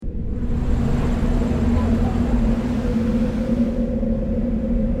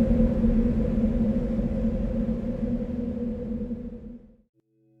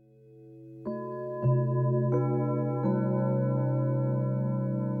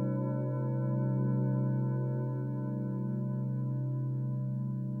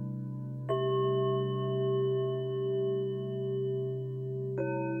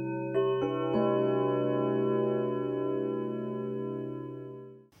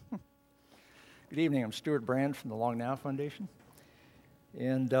Good evening. I'm Stuart Brand from the Long Now Foundation.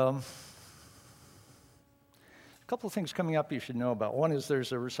 And a couple of things coming up you should know about. One is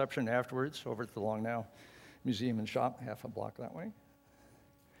there's a reception afterwards over at the Long Now Museum and Shop, half a block that way.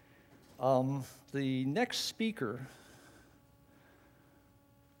 The next speaker,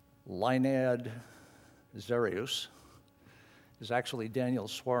 Linad Zarius, is actually Daniel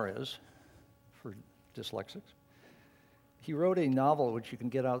Suarez for dyslexics. He wrote a novel which you can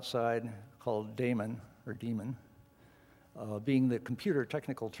get outside called Daemon, or Demon, being the computer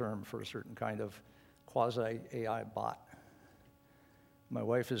technical term for a certain kind of quasi-AI bot. My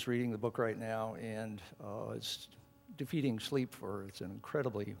wife is reading the book right now, and it's defeating sleep for her. It's an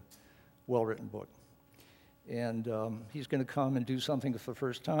incredibly well-written book. And he's going to come and do something for the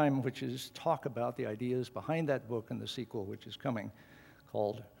first time, which is talk about the ideas behind that book and the sequel, which is coming,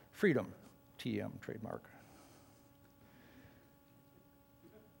 called Freedom, TM, trademark.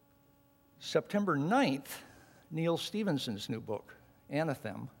 September 9th, Neal Stephenson's new book,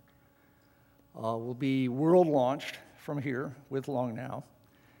 Anathem, will be world launched from here with Long Now.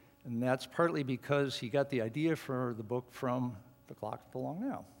 And that's partly because he got the idea for the book from the clock at the Long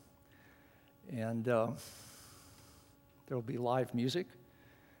Now. And there will be live music.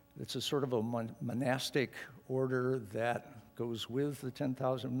 It's a sort of a monastic order that goes with the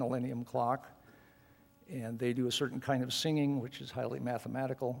 10,000 millennium clock. And they do a certain kind of singing, which is highly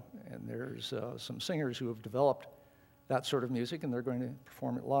mathematical. And there's some singers who have developed that sort of music, and they're going to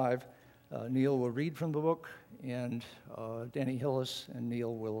perform it live. Neal will read from the book, and Danny Hillis and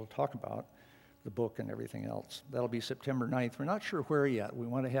Neal will talk about the book and everything else. That'll be September 9th. We're not sure where yet. We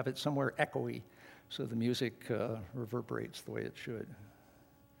want to have it somewhere echoey so the music reverberates the way it should.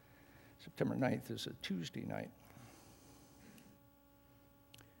 September 9th is a Tuesday night.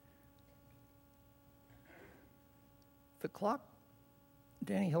 The clock,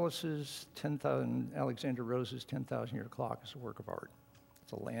 Danny Hillis's 10,000, Alexander Rose's 10,000-year clock is a work of art.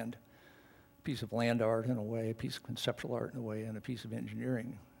 It's a piece of land art in a way, a piece of conceptual art in a way, and a piece of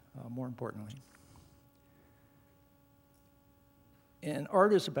engineering, more importantly. And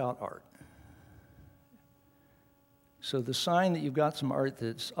art is about art. So the sign that you've got some art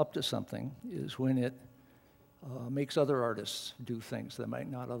that's up to something is when it makes other artists do things they might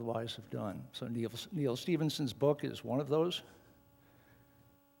not otherwise have done. So Neal Stephenson's book is one of those.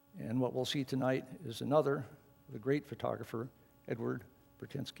 And what we'll see tonight is another, the great photographer, Edward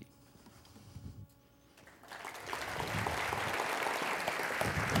Burtynsky.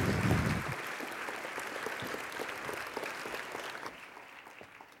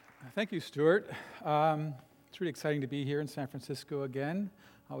 Thank you, Stuart. It's really exciting to be here in San Francisco again.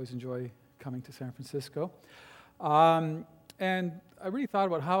 I always enjoy coming to San Francisco. And I really thought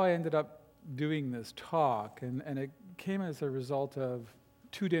about how I ended up doing this talk, and it came as a result of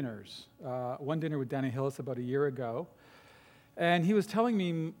two dinners. One dinner with Danny Hillis about a year ago, and he was telling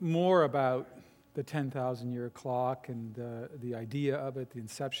me more about the 10,000-year clock and the idea of it, the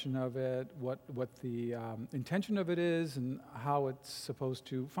inception of it, what the intention of it is, and how it's supposed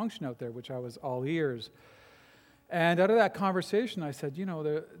to function out there, which I was all ears. And out of that conversation, I said,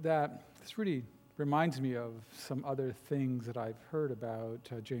 that this really reminds me of some other things that I've heard about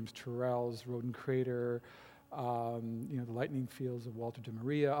James Turrell's Rodin Crater, the lightning fields of Walter de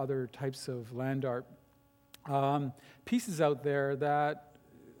Maria, other types of land art pieces out there that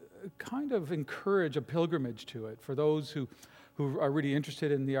kind of encourage a pilgrimage to it for those who are really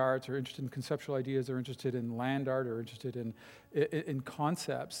interested in the arts, or interested in conceptual ideas, or interested in land art, or interested in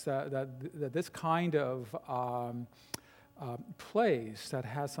concepts, that this kind of place that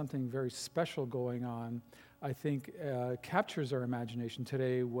has something very special going on, I think captures our imagination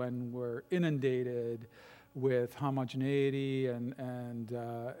today when we're inundated with homogeneity and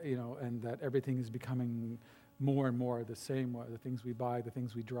that everything is becoming more and more the same, the things we buy, the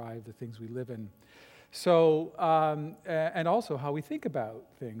things we drive, the things we live in. So, and also how we think about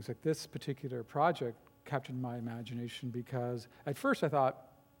things. Like this particular project captured my imagination because at first I thought,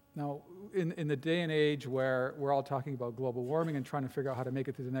 now, in the day and age where we're all talking about global warming and trying to figure out how to make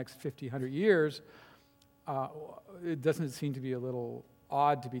it through the next 50, 100 years, it doesn't seem to be a little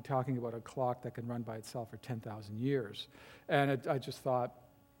odd to be talking about a clock that can run by itself for 10,000 years. And I just thought,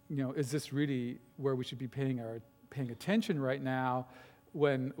 is this really where we should be paying attention right now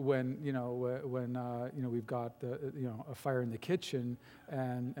when we've got a fire in the kitchen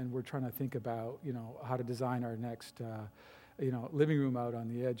and we're trying to think about how to design our next living room out on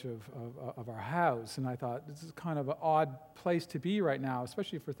the edge of our house. And I thought, this is kind of an odd place to be right now,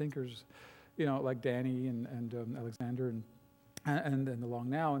 especially for thinkers, like Danny and Alexander and the Long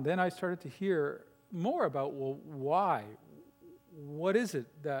Now. And then I started to hear more about, well, why? What is it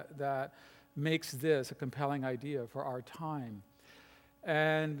that makes this a compelling idea for our time.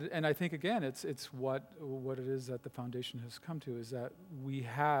 And I think, again, it's what it is that the foundation has come to, is that we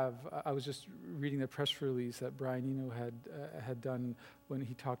have, I was just reading the press release that Brian Eno had done when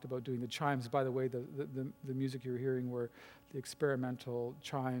he talked about doing the chimes. By the way, the music you're hearing were the experimental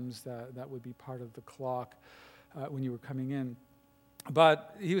chimes that would be part of the clock when you were coming in.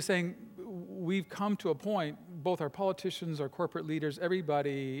 But he was saying, we've come to a point, both our politicians, our corporate leaders,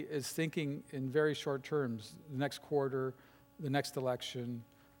 everybody is thinking in very short terms, the next quarter, the next election,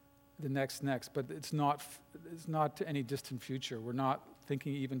 the next, but it's not to any distant future. We're not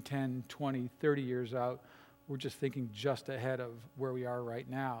thinking even 10, 20, 30 years out. We're just thinking just ahead of where we are right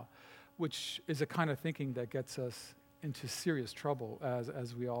now, which is a kind of thinking that gets us into serious trouble,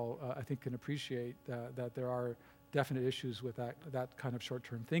 as we all, I think, can appreciate that there are definite issues with that kind of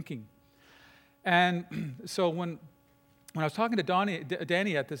short-term thinking. And so when I was talking to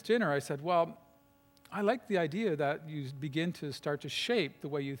Danny at this dinner, I said, well, I like the idea that you begin to start to shape the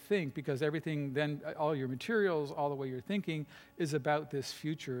way you think, because everything then, all your materials, all the way you're thinking is about this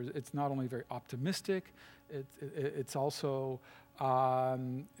future. It's not only very optimistic, it's also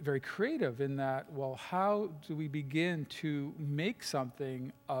very creative in that, well, how do we begin to make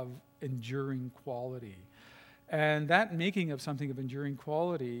something of enduring quality? And that making of something of enduring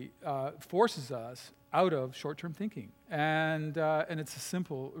quality forces us out of short-term thinking. And it's as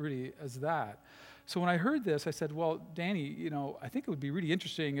simple, really, as that. So when I heard this, I said, well, Danny, I think it would be really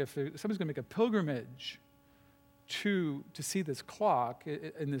interesting if somebody's going to make a pilgrimage to see this clock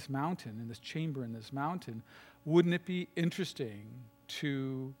in this mountain, in this chamber in this mountain. Wouldn't it be interesting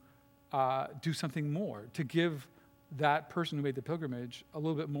to do something more, to give that person who made the pilgrimage a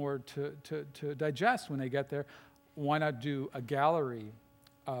little bit more to digest when they get there? Why not do a gallery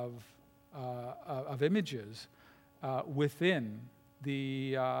of images within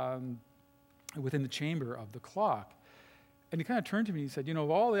the chamber of the clock? And he kind of turned to me and he said,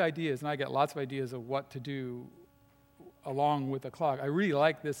 of all the ideas, and I get lots of ideas of what to do along with the clock, I really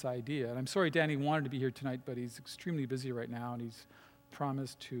like this idea. And I'm sorry Danny wanted to be here tonight, but he's extremely busy right now, and he's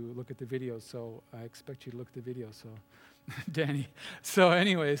promised to look at the video, so I expect you to look at the video, so Danny. So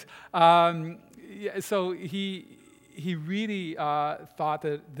anyways, so he really thought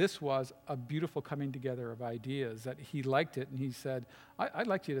that this was a beautiful coming together of ideas, that he liked it, and he said, I'd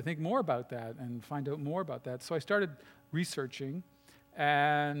like you to think more about that and find out more about that. So I started researching,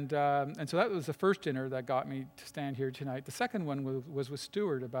 and so that was the first dinner that got me to stand here tonight. The second one was with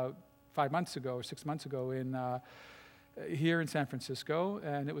Stuart about 5 months ago or 6 months ago here in San Francisco,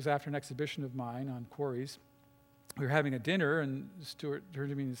 and it was after an exhibition of mine on quarries. We were having a dinner, and Stuart turned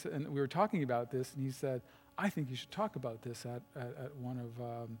to me and we were talking about this, and he said, I think you should talk about this at one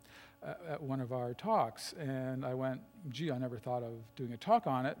of our talks. And I went, gee, I never thought of doing a talk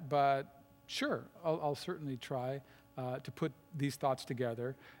on it, but sure, I'll certainly try to put these thoughts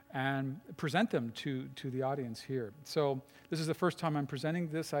together and present them to the audience here. So this is the first time I'm presenting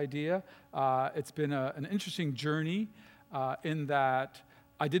this idea. It's been an interesting journey in that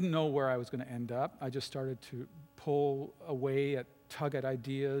I didn't know where I was going to end up. I just started to pull away tug at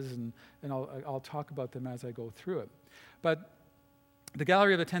ideas, and I'll talk about them as I go through it. But the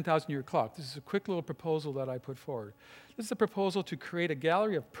Gallery of the 10,000-Year Clock, this is a quick little proposal that I put forward. This is a proposal to create a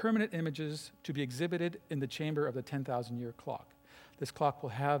gallery of permanent images to be exhibited in the chamber of the 10,000-year clock. This clock will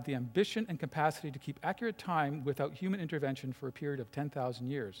have the ambition and capacity to keep accurate time without human intervention for a period of 10,000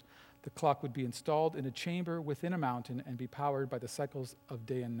 years. The clock would be installed in a chamber within a mountain and be powered by the cycles of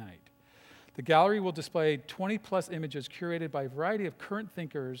day and night. The gallery will display 20-plus images curated by a variety of current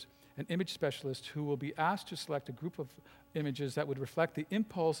thinkers and image specialists who will be asked to select a group of images that would reflect the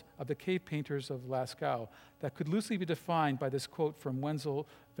impulse of the cave painters of Lascaux, that could loosely be defined by this quote from Wenzel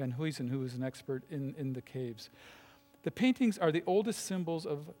van Huysen, who is an expert in the caves. The paintings are the oldest symbols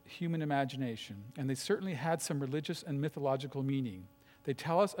of human imagination, and they certainly had some religious and mythological meaning. They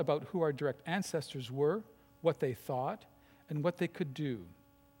tell us about who our direct ancestors were, what they thought, and what they could do.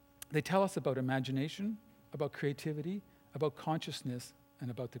 They tell us about imagination, about creativity, about consciousness,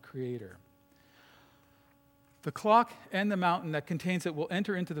 and about the Creator. The clock and the mountain that contains it will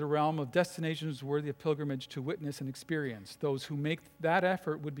enter into the realm of destinations worthy of pilgrimage to witness and experience. Those who make that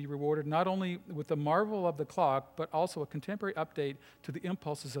effort would be rewarded not only with the marvel of the clock, but also a contemporary update to the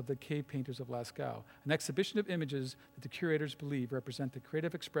impulses of the cave painters of Lascaux, an exhibition of images that the curators believe represent the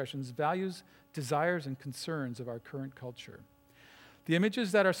creative expressions, values, desires, and concerns of our current culture. The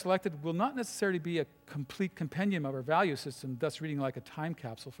images that are selected will not necessarily be a complete compendium of our value system, thus reading like a time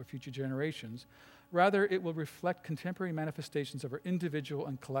capsule for future generations. Rather, it will reflect contemporary manifestations of our individual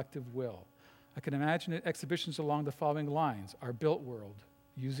and collective will. I can imagine exhibitions along the following lines: our built world,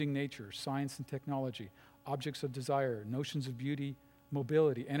 using nature, science and technology, objects of desire, notions of beauty,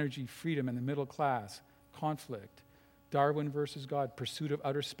 mobility, energy, freedom, and the middle class, conflict, Darwin versus God, pursuit of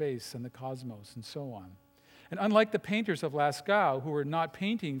outer space and the cosmos, and so on. And unlike the painters of Lascaux, who were not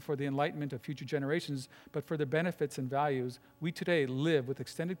painting for the enlightenment of future generations, but for their benefits and values, we today live with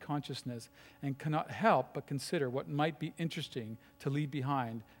extended consciousness and cannot help but consider what might be interesting to leave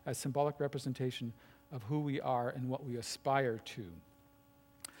behind as symbolic representation of who we are and what we aspire to.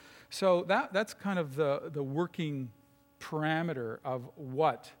 So that's kind of the working parameter of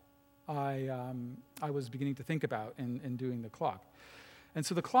what I was beginning to think about in doing the clock. And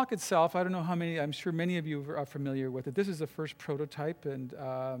so the clock itself, I don't know how many, I'm sure many of you are familiar with it. This is the first prototype, and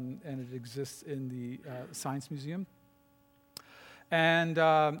it exists in the Science Museum and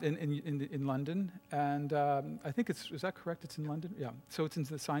in London. And I think is that correct? It's in London? Yeah, so it's in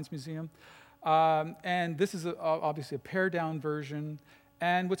the Science Museum. And this is obviously a pared-down version.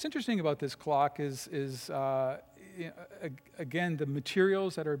 And what's interesting about this clock is again, the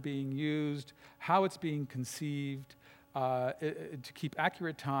materials that are being used, how it's being conceived, to keep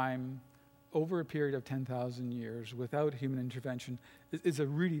accurate time over a period of 10,000 years without human intervention is a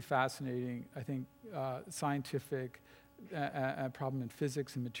really fascinating, I think, scientific problem in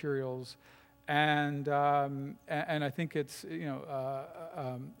physics and materials. And I think it's,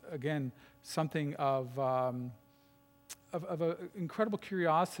 again, something of an incredible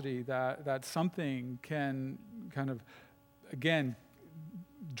curiosity that something can kind of, again,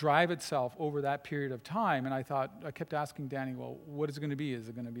 drive itself over that period of time. And I kept asking Danny, well, what is it going to be? Is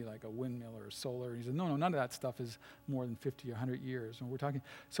it going to be like a windmill or a solar? And he said, no, none of that stuff is more than 50 or 100 years. And we're talking,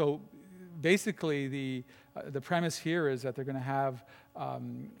 so basically the premise here is that they're going to have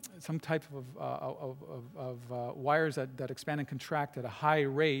some type of wires that expand and contract at a high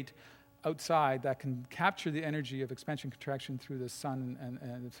rate outside that can capture the energy of expansion and contraction through the sun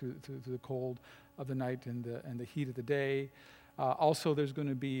and through the cold of the night and the heat of the day. Also, there's going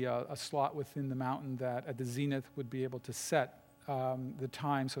to be a slot within the mountain that at the zenith would be able to set the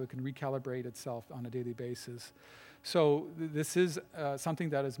time so it can recalibrate itself on a daily basis. So this is something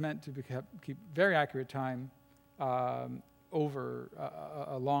that is meant to keep very accurate time over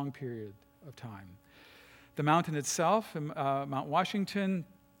a long period of time. The mountain itself, Mount Washington,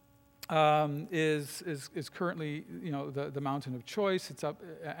 is currently, the mountain of choice. It's up,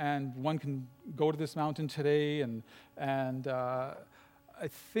 and one can go to this mountain today, and I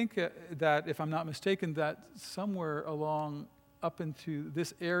think that, if I'm not mistaken, that somewhere along up into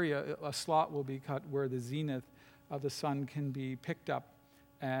this area, a slot will be cut where the zenith of the sun can be picked up,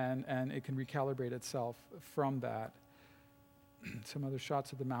 and it can recalibrate itself from that. Some other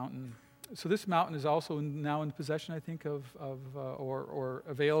shots of the mountain. So this mountain is also now in possession, I think, or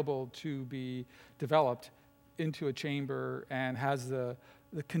available to be developed into a chamber, and has the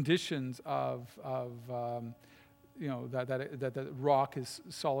conditions of that the rock is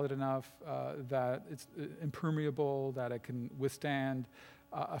solid enough, that it's impermeable, that it can withstand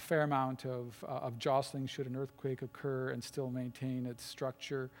a fair amount of jostling should an earthquake occur and still maintain its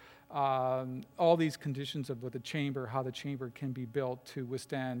structure. All these conditions of what the chamber, how the chamber can be built to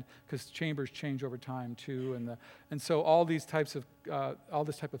withstand, because chambers change over time too, and so all this type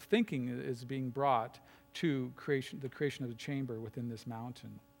of thinking is being brought to the creation of the chamber within this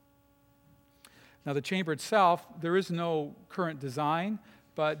mountain. Now the chamber itself, there is no current design,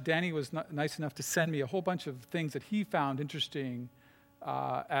 but Danny was nice enough to send me a whole bunch of things that he found interesting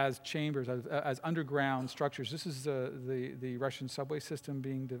as chambers, as underground structures. This is the Russian subway system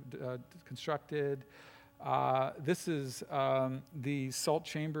being constructed. This is the salt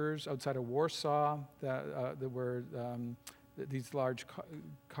chambers outside of Warsaw, that were these large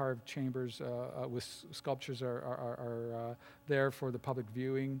carved chambers with sculptures are there for the public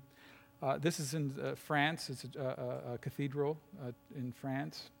viewing. This is in France. It's a cathedral in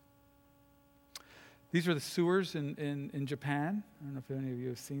France. These are the sewers in Japan. I don't know if any of you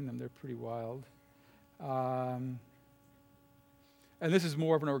have seen them. They're pretty wild. And this is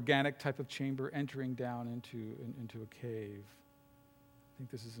more of an organic type of chamber entering down into a cave. I think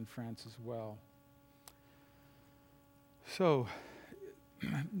this is in France as well. So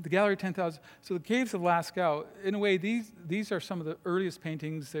the Gallery 10,000. So the Caves of Lascaux, in a way, these are some of the earliest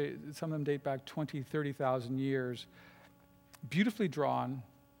paintings. Some of them date back 20, 30,000 years. Beautifully drawn.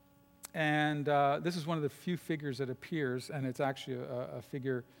 And this is one of the few figures that appears, and it's actually a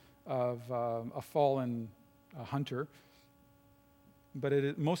figure of a fallen hunter.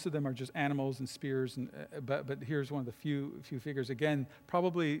 But most of them are just animals and spears. But here's one of the few figures. Again,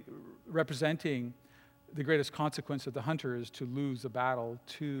 probably representing the greatest consequence of the hunter is to lose the battle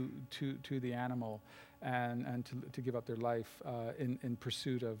to the animal. and to give up their life in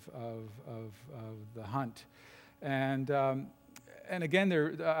pursuit of the hunt. And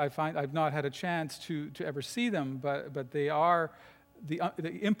again, I find I've not had a chance to ever see them, but they are the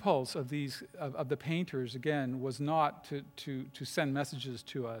impulse of the painters again was not to send messages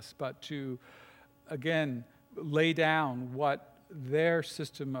to us, but to again lay down what their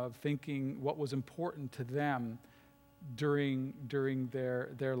system of thinking, what was important to them during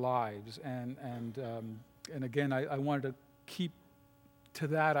their lives, and again I wanted to keep to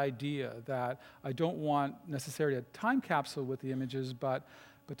that idea that I don't want necessarily a time capsule with the images, but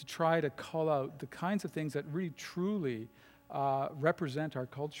to try to call out the kinds of things that really truly represent our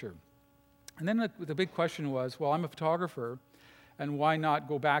culture. And then the big question was, well, I'm a photographer, and why not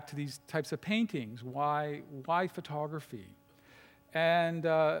go back to these types of paintings? Why photography? And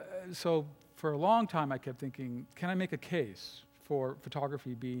so for a long time I kept thinking, can I make a case for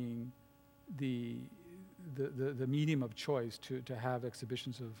photography being the medium of choice to have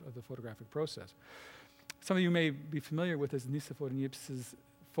exhibitions of the photographic process? Some of you may be familiar with this Nicephorniepce's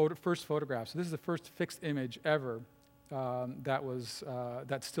first photograph. So this is the first fixed image ever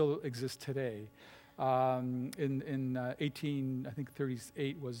that still exists today. In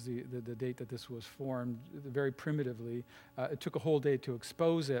 1838 was the date that this was formed, very primitively. It took a whole day to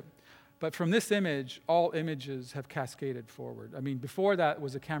expose it. But from this image, all images have cascaded forward. I mean, before that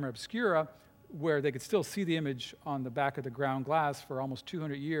was a camera obscura, where they could still see the image on the back of the ground glass for almost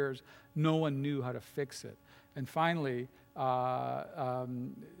 200 years. No one knew how to fix it. And finally, there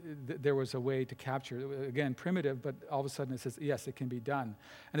was a way to capture it. Again, primitive, but all of a sudden it says, yes, it can be done.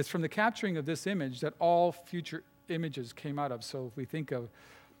 And it's from the capturing of this image that all future images came out of. So if we think of,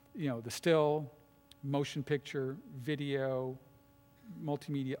 the still, motion picture, video,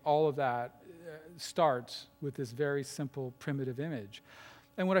 multimedia, all of that starts with this very simple primitive image.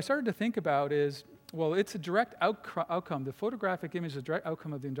 And what I started to think about is, well, it's a direct outcome. The photographic image is a direct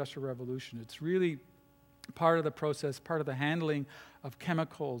outcome of the Industrial Revolution. It's really part of the process, part of the handling of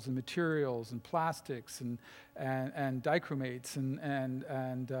chemicals and materials and plastics and dichromates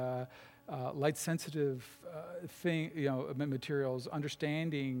and light-sensitive materials,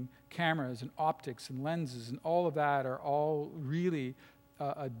 understanding cameras and optics and lenses, and all of that are all really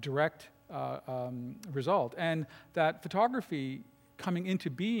a direct result. And that photography coming into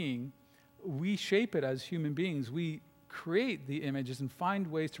being, we shape it as human beings. We create the images and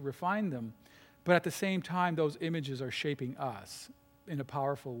find ways to refine them. But at the same time, those images are shaping us in a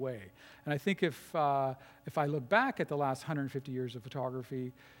powerful way. And I think if I look back at the last 150 years of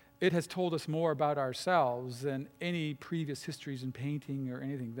photography, it has told us more about ourselves than any previous histories in painting or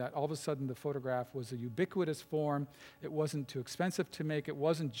anything. That all of a sudden the photograph was a ubiquitous form. It wasn't too expensive to make. It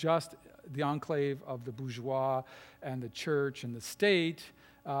wasn't just the enclave of the bourgeois and the church and the state.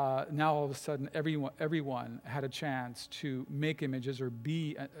 Now all of a sudden everyone had a chance to make images or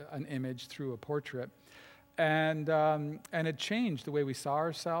be an image through a portrait. And it changed the way we saw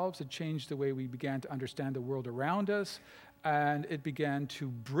ourselves. It changed the way we began to understand the world around us. And it began to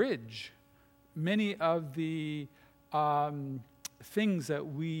bridge many of the things that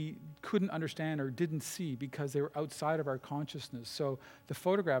we couldn't understand or didn't see because they were outside of our consciousness. So the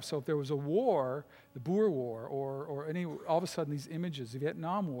photographs, so if there was a war, the Boer War, or any, all of a sudden these images, the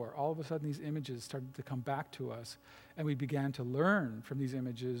Vietnam War, all of a sudden these images started to come back to us. And we began to learn from these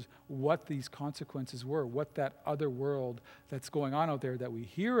images what these consequences were, what that other world that's going on out there that we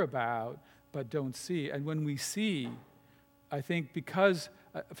hear about but don't see. And when we see, I think because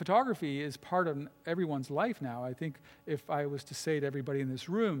photography is part of everyone's life now, I think if I was to say to everybody in this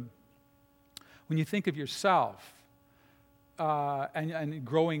room, when you think of yourself and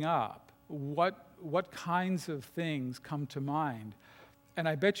growing up, what kinds of things come to mind? And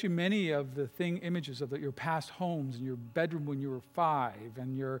I bet you many of the images of your past homes and your bedroom when you were 5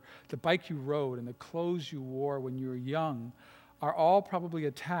 and the bike you rode and the clothes you wore when you were young are all probably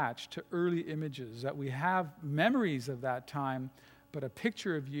attached to early images that we have memories of that time, but a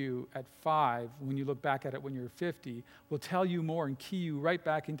picture of you at 5, when you look back at it when you're 50, will tell you more and key you right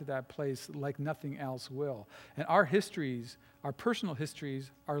back into that place like nothing else will. And our histories, our personal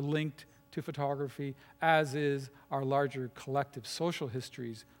histories, are linked to photography, as is our larger collective social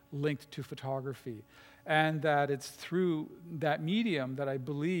histories linked to photography. And that it's through that medium that I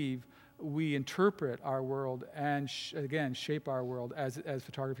believe we interpret our world and, again, shape our world as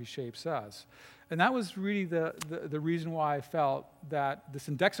photography shapes us. And that was really the reason why I felt that this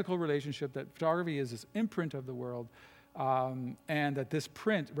indexical relationship, that photography is this imprint of the world, and that this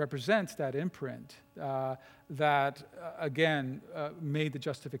print represents that imprint, that, again, made the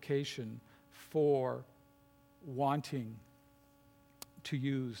justification for wanting to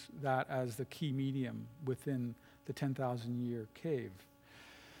use that as the key medium within the 10,000-year cave.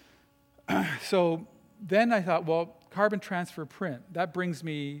 So then I thought, well, carbon transfer print, that brings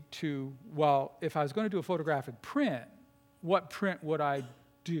me to, well, if I was going to do a photographic print, what print would I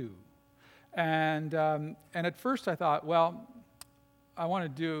do? And at first I thought, well, I want to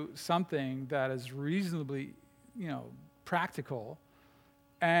do something that is reasonably, practical,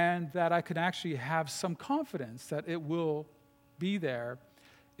 and that I can actually have some confidence that it will be there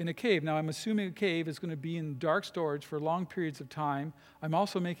in a cave. Now, I'm assuming a cave is going to be in dark storage for long periods of time. I'm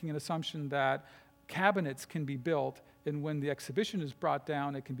also making an assumption that cabinets can be built, and when the exhibition is brought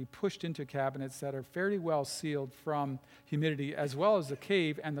down, it can be pushed into cabinets that are fairly well sealed from humidity, as well as the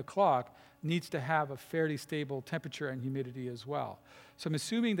cave and the clock needs to have a fairly stable temperature and humidity as well. So I'm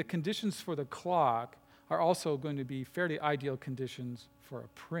assuming the conditions for the clock are also going to be fairly ideal conditions for a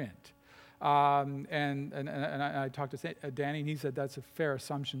print. And I talked to Danny, and he said that's a fair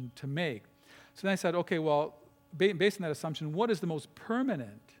assumption to make. So then I said, okay, well, based on that assumption, what is the most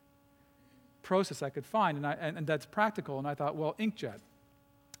permanent process I could find? And that's practical. And I thought, well, inkjet.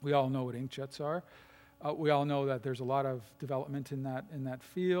 We all know what inkjets are. We all know that there's a lot of development in that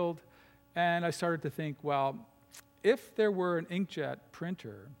field. And I started to think, well, if there were an inkjet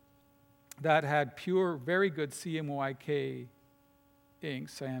printer that had pure, very good CMYK ink,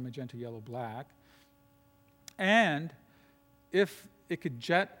 cyan, magenta, yellow, black, and if it could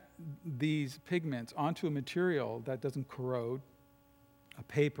jet these pigments onto a material that doesn't corrode, a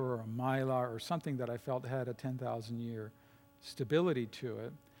paper or a mylar or something that I felt had a 10,000-year stability to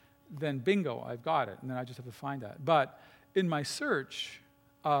it, then bingo, I've got it, and then I just have to find that. But in my search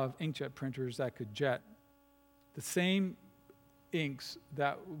of inkjet printers that could jet the same inks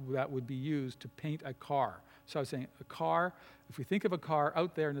that would be used to paint a car. So I was saying a car, if we think of a car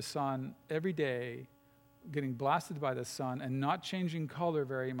out there in the sun every day, getting blasted by the sun and not changing color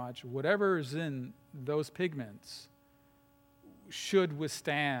very much, whatever is in those pigments should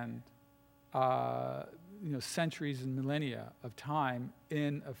withstand centuries and millennia of time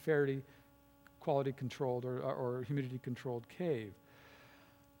in a fairly quality controlled or humidity controlled cave.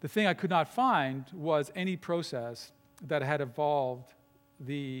 The thing I could not find was any process that had evolved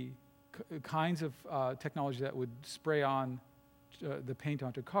the kinds of technology that would spray on the paint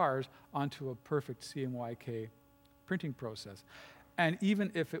onto cars onto a perfect CMYK printing process. And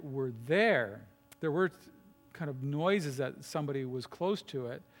even if it were there were kind of noises that somebody was close to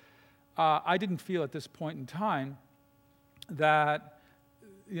it. I didn't feel at this point in time that,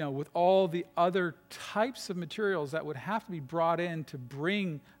 with all the other types of materials that would have to be brought in to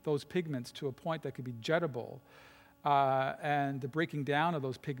bring those pigments to a point that could be jettable, and the breaking down of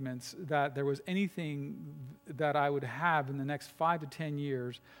those pigments, that there was anything that I would have in the next 5 to 10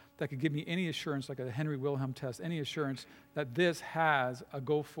 years that could give me any assurance, like a Henry Wilhelm test, any assurance that this has a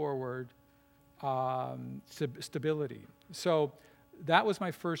go-forward stability. So that was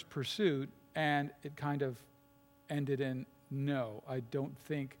my first pursuit, and it kind of ended in, no, I don't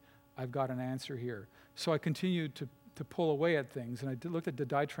think I've got an answer here. So I continued to pull away at things, and I looked at the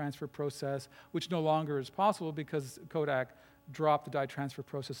dye transfer process, which no longer is possible because Kodak dropped the dye transfer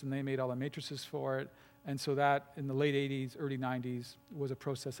process and they made all the matrices for it, and so that in the late 80s, early 90s was a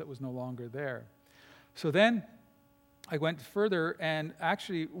process that was no longer there. So then I went further and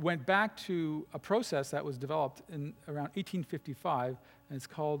actually went back to a process that was developed in around 1855, and it's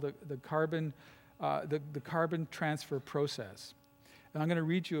called the carbon transfer process. And I'm going to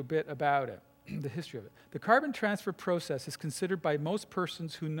read you a bit about it, the history of it. The carbon transfer process is considered by most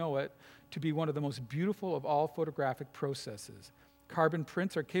persons who know it to be one of the most beautiful of all photographic processes. Carbon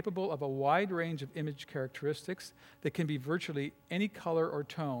prints are capable of a wide range of image characteristics that can be virtually any color or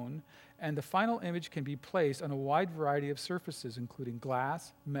tone, and the final image can be placed on a wide variety of surfaces, including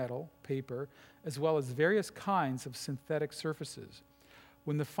glass, metal, paper, as well as various kinds of synthetic surfaces.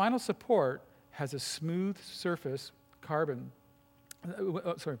 When the final support has a smooth surface,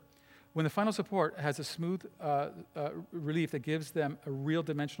 when the final support has a smooth relief that gives them a real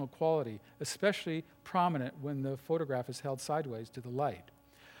dimensional quality, especially prominent when the photograph is held sideways to the light.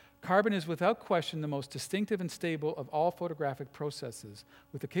 Carbon is without question the most distinctive and stable of all photographic processes,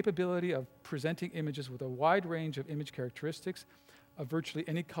 with the capability of presenting images with a wide range of image characteristics of virtually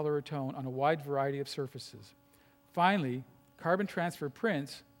any color or tone on a wide variety of surfaces. Finally, carbon transfer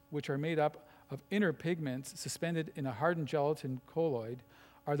prints, which are made up of inner pigments suspended in a hardened gelatin colloid,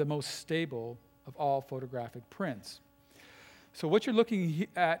 are the most stable of all photographic prints. So what you're looking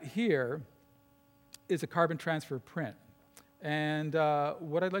at here is a carbon transfer print. And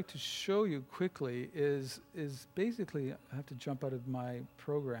what I'd like to show you quickly is basically, I have to jump out of my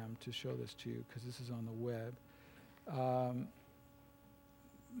program to show this to you because this is on the web.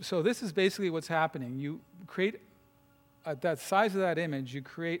 so this is basically what's happening. You create, at that size of that image, you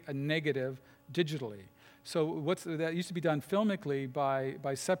create a negative digitally. So that used to be done filmically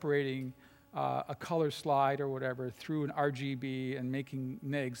by separating a color slide or whatever through an RGB and making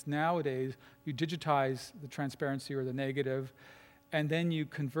negs. Nowadays, you digitize the transparency or the negative, and then you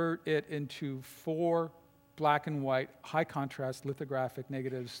convert it into 4 black and white high contrast lithographic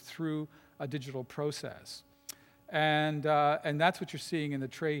negatives through a digital process. And that's what you're seeing in the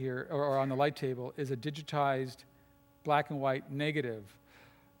tray here, or on the light table, is a digitized black and white negative.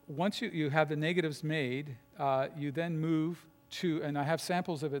 Once you have the negatives made, you then move to, and I have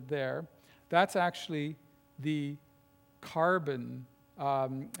samples of it there, that's actually the carbon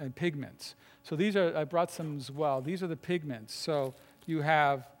and pigments. So these are, I brought some as well. These are the pigments. So you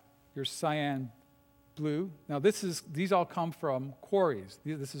have your cyan blue. Now these all come from quarries.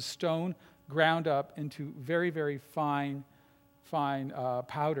 This is stone ground up into very, very fine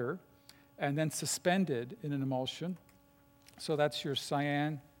powder and then suspended in an emulsion. So that's your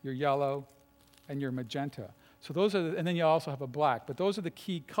cyan, your yellow, and your magenta. So those are, and then you also have a black. But those are the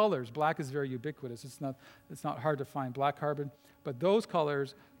key colors. Black is very ubiquitous. It's not hard to find black carbon. But those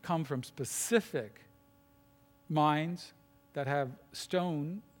colors come from specific mines that have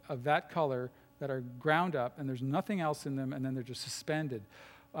stone of that color that are ground up, and there's nothing else in them, and then they're just suspended.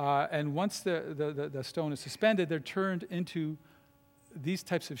 And once the stone is suspended, they're turned into these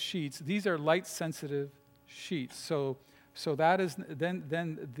types of sheets. These are light-sensitive sheets. So that is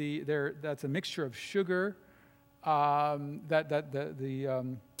that's a mixture of sugar that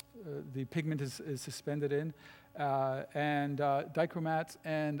the pigment is suspended in, and dichromats,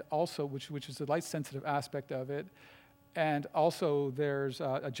 and also which is the light-sensitive aspect of it, and also there's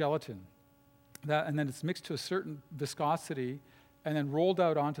a gelatin, and then it's mixed to a certain viscosity, and then rolled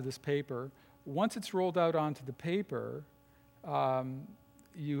out onto this paper. Once it's rolled out onto the paper,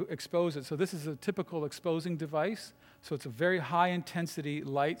 you expose it. So this is a typical exposing device. So it's a very high-intensity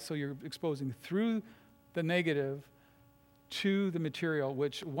light, so you're exposing through the negative to the material,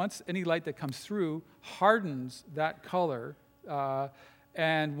 which once any light that comes through hardens that color,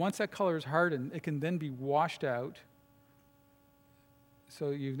 and once that color is hardened, it can then be washed out. So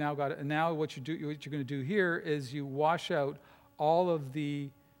you've now got it, and now what you're going to do here is you wash out all of the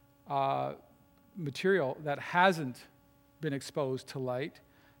material that hasn't been exposed to light,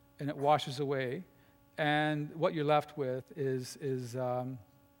 and it washes away. And what you're left with is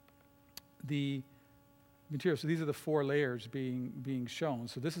the material. So these are the 4 layers being shown.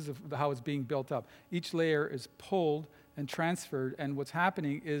 So this is how it's being built up. Each layer is pulled and transferred, and what's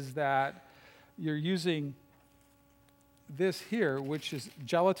happening is that you're using this here, which is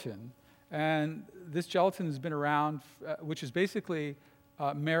gelatin, and this gelatin has been around, which is basically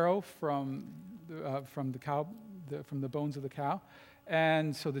marrow from the cow, from the bones of the cow.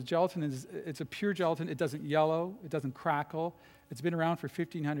 And so the gelatin it's a pure gelatin. It doesn't yellow. It doesn't crackle. It's been around for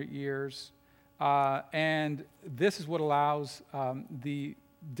 1,500 years. And this is what allows the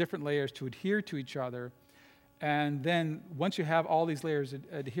different layers to adhere to each other. And then once you have all these layers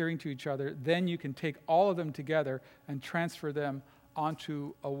adhering to each other, then you can take all of them together and transfer them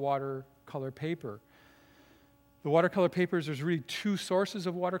onto a watercolor paper. The watercolor papers, there's really 2 sources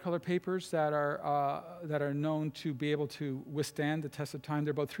of watercolor papers that are known to be able to withstand the test of time.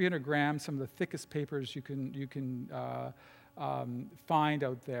 They're about 300 grams, some of the thickest papers you can find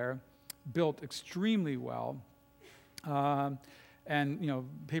out there, built extremely well. And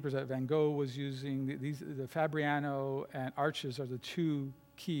papers that Van Gogh was using, the Fabriano and Arches are the 2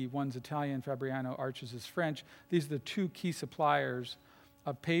 key. One's Italian, Fabriano, Arches is French. These are the 2 key suppliers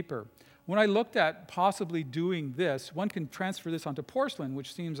of paper. When I looked at possibly doing this, one can transfer this onto porcelain,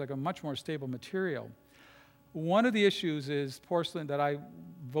 which seems like a much more stable material. One of the issues is porcelain, that I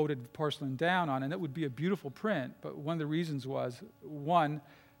voted porcelain down on, and it would be a beautiful print, but one of the reasons was, one,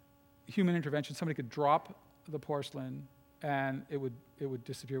 human intervention. Somebody could drop the porcelain and it would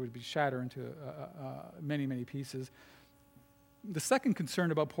disappear, it would be shattered into many, many pieces. The second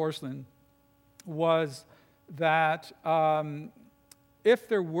concern about porcelain was that if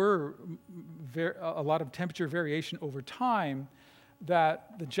there were a lot of temperature variation over time,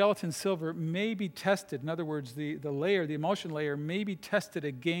 that the gelatin silver may be tested. In other words, the emulsion layer may be tested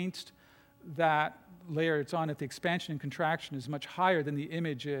against that layer it's on if the expansion and contraction is much higher than the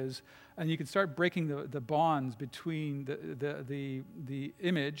image is, and you can start breaking the bonds between the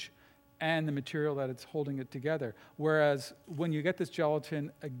image and the material that it's holding it together. Whereas when you get this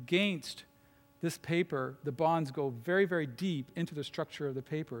gelatin against this paper, the bonds go very, very deep into the structure of the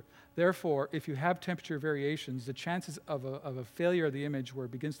paper. Therefore, if you have temperature variations, the chances of a failure of the image where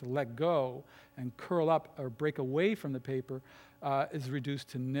it begins to let go and curl up or break away from the paper is reduced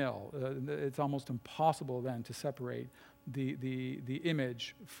to nil. It's almost impossible then to separate the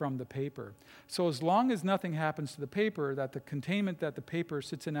image from the paper. So as long as nothing happens to the paper, that the containment that the paper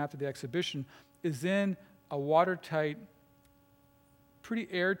sits in after the exhibition is in a watertight, pretty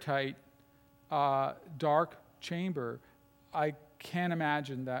airtight, dark chamber, I can't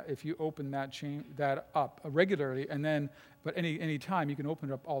imagine that if you open that up regularly, and then, but any time, you can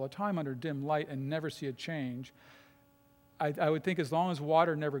open it up all the time under dim light and never see a change. I would think as long as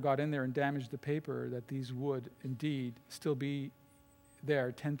water never got in there and damaged the paper, that these would indeed still be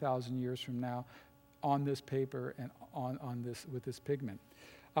there 10,000 years from now on this paper and on this with this pigment.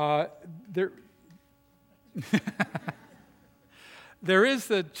 There is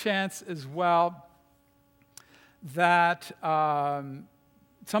the chance as well that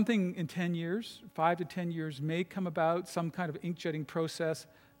something in 10 years, 5 to 10 years, may come about, some kind of ink jetting process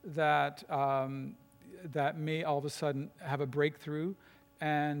that that may all of a sudden have a breakthrough,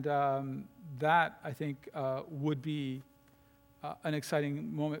 and that, I think, would be an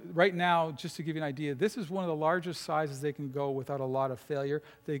exciting moment. Right now, just to give you an idea, this is one of the largest sizes they can go without a lot of failure.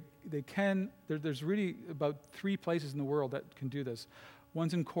 There's really about 3 places in the world that can do this.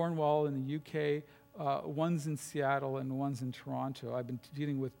 One's in Cornwall in the UK, one's in Seattle, and one's in Toronto. I've been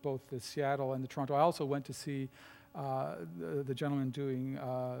dealing with both the Seattle and the Toronto. I also went to see the gentleman doing,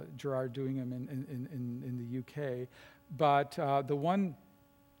 Gerard doing them in the UK. But the one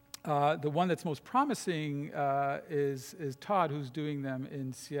that's most promising is Todd, who's doing them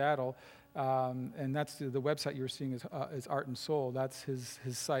in Seattle, and that's the website you're seeing is Art and Soul. That's his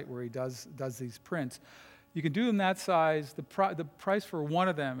site where he does these prints. You can do them that size. The price for one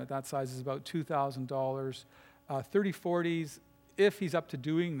of them at that size is about $2,000, 30/40s if he's up to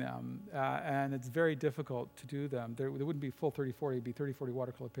doing them, and it's very difficult to do them. There wouldn't be full 30/40; it'd be 30/40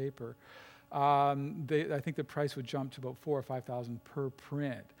 watercolor paper. I think the price would jump to about $4,000 or $5,000 per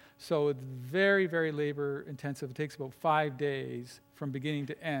print. So it's very, very labor intensive. It takes about 5 days from beginning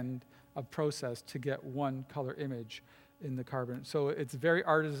to end of process to get one color image in the carbon. So it's very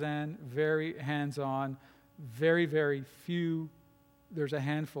artisan, very hands-on, very, very few. There's a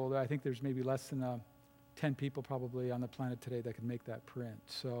handful. I think there's maybe less than 10 people probably on the planet today that can make that print.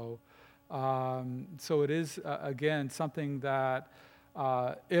 So it is, again, something that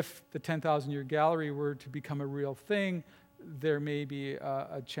if the 10,000-year gallery were to become a real thing, there may be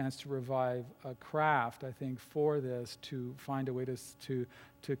a chance to revive a craft, I think, for this, to find a way to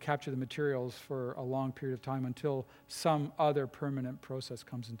capture the materials for a long period of time until some other permanent process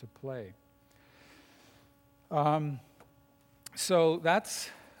comes into play. So that's,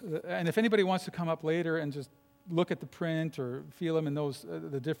 and if anybody wants to come up later and just look at the print or feel them in those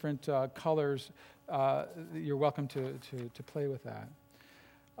the different colors, you're welcome to play with that.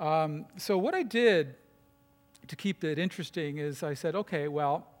 So what I did to keep it interesting is I said, okay,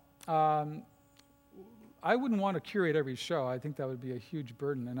 well, I wouldn't want to curate every show. I think that would be a huge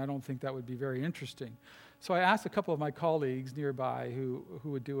burden, and I don't think that would be very interesting. So I asked a couple of my colleagues nearby who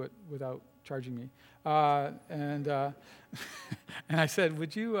would do it without charging me, and I said,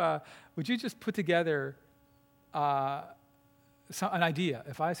 would you just put together an idea?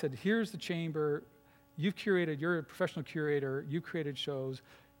 If I said, here's the chamber, you've curated, you're a professional curator, you've created shows,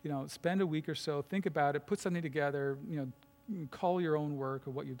 spend a week or so, think about it, put something together, call your own work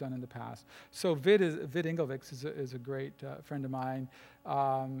or what you've done in the past. So Vid Ingelvix is a great friend of mine,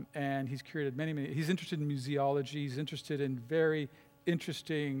 and he's curated many, he's interested in museology, he's interested in very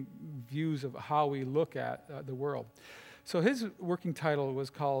interesting views of how we look at the world. So his working title was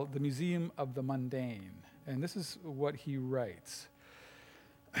called The Museum of the Mundane, and this is what he writes.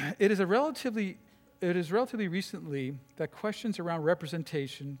 It is relatively recently that questions around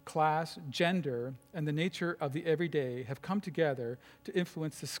representation, class, gender, and the nature of the everyday have come together to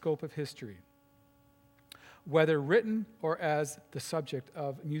influence the scope of history, whether written or as the subject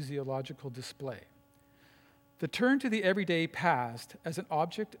of museological display. The turn to the everyday past as an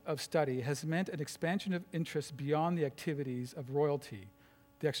object of study has meant an expansion of interest beyond the activities of royalty,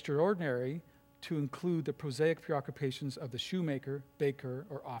 the extraordinary to include the prosaic preoccupations of the shoemaker, baker,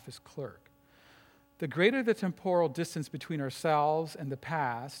 or office clerk. The greater the temporal distance between ourselves and the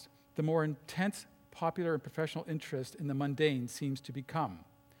past, the more intense popular and professional interest in the mundane seems to become.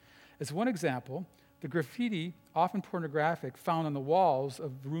 As one example, the graffiti, often pornographic, found on the walls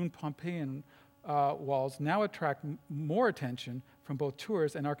of ruined Pompeian walls now attract more attention from both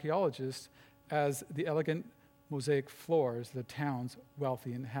tourists and archaeologists as the elegant mosaic floors of the town's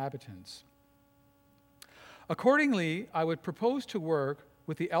wealthy inhabitants. Accordingly, I would propose to work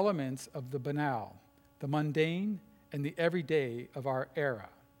with the elements of the banal, the mundane, and the everyday of our era.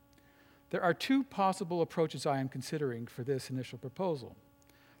 There are two possible approaches I am considering for this initial proposal.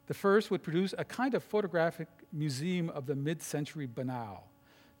 The first would produce a kind of photographic museum of the mid-century banal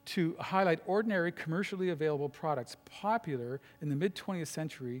to highlight ordinary commercially available products popular in the mid-20th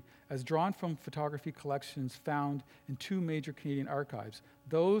century as drawn from photography collections found in two major Canadian archives,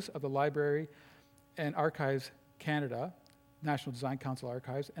 those of the Library and Archives Canada, National Design Council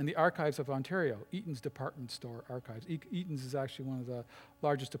Archives, and the Archives of Ontario, Eaton's department store archives. Eaton's is actually one of the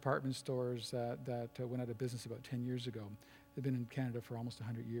largest department stores that went out of business about 10 years ago. They've been in Canada for almost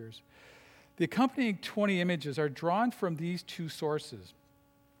 100 years. The accompanying 20 images are drawn from these two sources.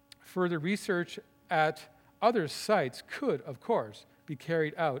 Further research at other sites could, of course, be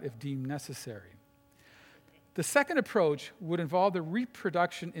carried out if deemed necessary. The second approach would involve the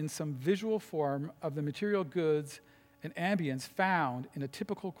reproduction in some visual form of the material goods and ambience found in a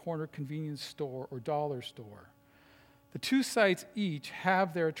typical corner convenience store or dollar store. The two sites each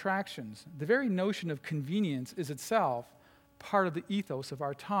have their attractions. The very notion of convenience is itself part of the ethos of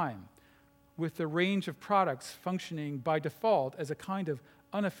our time, with the range of products functioning by default as a kind of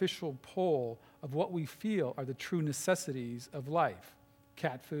unofficial pole of what we feel are the true necessities of life: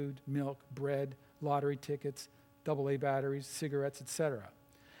 cat food, milk, bread, lottery tickets, AA batteries, cigarettes, etc.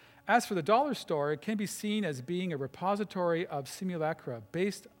 As for the dollar store, it can be seen as being a repository of simulacra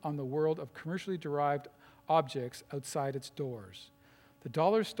based on the world of commercially derived objects outside its doors. The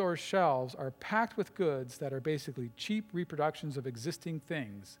dollar store shelves are packed with goods that are basically cheap reproductions of existing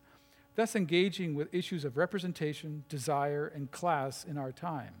things, thus engaging with issues of representation, desire, and class in our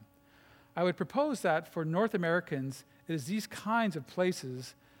time. I would propose that for North Americans, it is these kinds of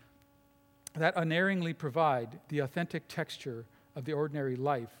places that unerringly provide the authentic texture of the ordinary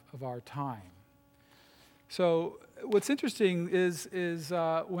life of our time. So what's interesting is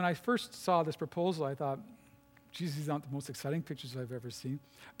when I first saw this proposal, I thought, geez, these aren't the most exciting pictures I've ever seen.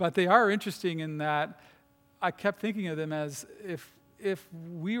 But they are interesting in that I kept thinking of them as if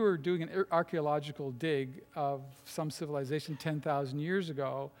we were doing an archaeological dig of some civilization 10,000 years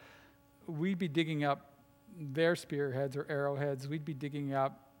ago, we'd be digging up their spearheads or arrowheads. We'd be digging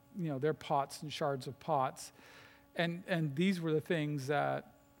up, their pots and shards of pots. And these were the things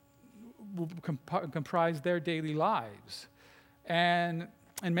that comprised their daily lives. And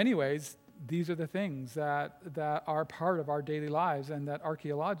in many ways, these are the things that are part of our daily lives and that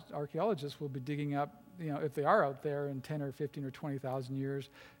archaeologists will be digging up, if they are out there in 10 or 15 or 20,000 years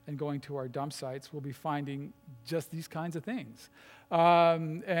and going to our dump sites, we'll be finding just these kinds of things.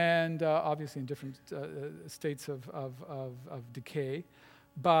 And obviously in different states of decay.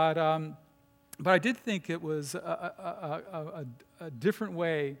 But I did think it was a different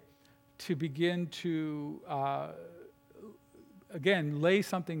way to begin to, again, lay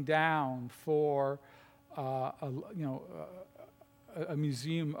something down for a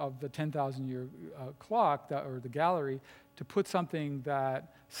museum of the 10,000-year clock, or the gallery, to put something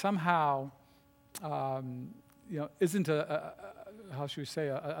that somehow, isn't how should we say,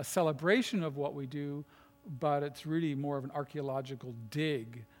 a celebration of what we do, but it's really more of an archaeological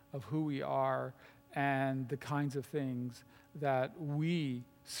dig of who we are and the kinds of things that we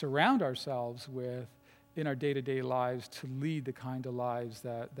surround ourselves with in our day-to-day lives to lead the kind of lives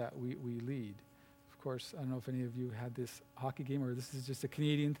that we lead. Of course, I don't know if any of you had this hockey game or this is just a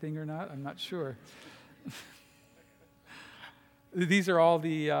Canadian thing or not. I'm not sure. These are all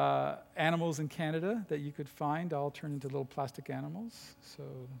the animals in Canada that you could find, all turned into little plastic animals. So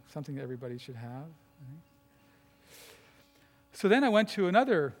something that everybody should have. So then I went to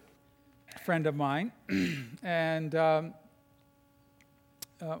another friend of mine, and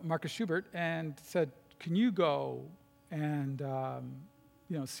Marcus Schubert, and said, "Can you go and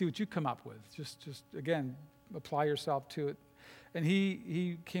see what you come up with? Just again, apply yourself to it." And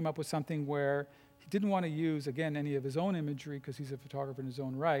he came up with something where he didn't want to use again any of his own imagery because he's a photographer in his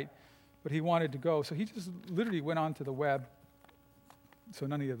own right, but he wanted to go. So he just literally went onto the web. So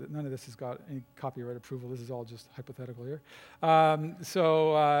none of this has got any copyright approval. This is all just hypothetical here.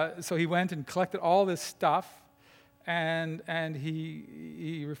 So he went and collected all this stuff, and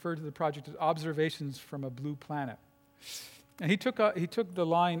he referred to the project as Observations from a Blue Planet. And he took the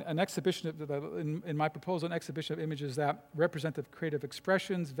line, an exhibition in my proposal, an exhibition of images that represent the creative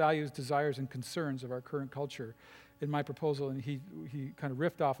expressions, values, desires, and concerns of our current culture. In my proposal, and he kind of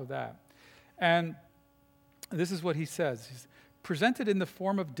riffed off of that. And this is what he says. He's, "Presented in the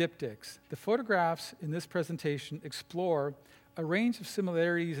form of diptychs, the photographs in this presentation explore a range of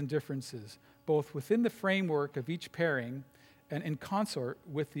similarities and differences, both within the framework of each pairing and in consort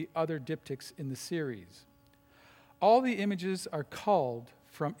with the other diptychs in the series. All the images are culled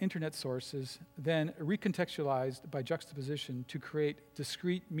from internet sources, then recontextualized by juxtaposition to create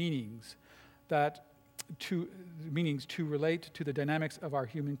discrete meanings to relate to the dynamics of our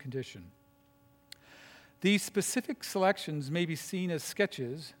human condition. These specific selections may be seen as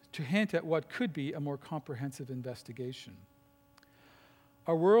sketches to hint at what could be a more comprehensive investigation.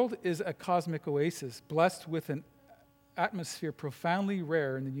 Our world is a cosmic oasis, blessed with an atmosphere profoundly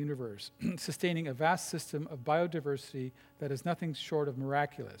rare in the universe, sustaining a vast system of biodiversity that is nothing short of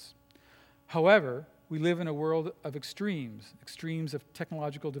miraculous. However, we live in a world of extremes of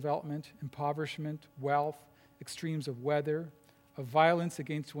technological development, impoverishment, wealth, extremes of weather, of violence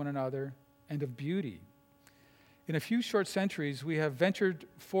against one another, and of beauty. In a few short centuries, we have ventured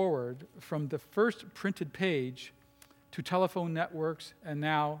forward from the first printed page to telephone networks and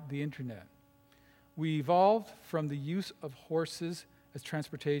now the internet. We evolved from the use of horses as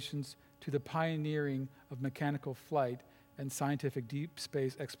transportations to the pioneering of mechanical flight and scientific deep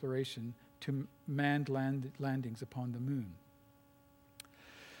space exploration to manned landings upon the moon.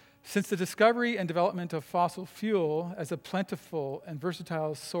 Since the discovery and development of fossil fuel as a plentiful and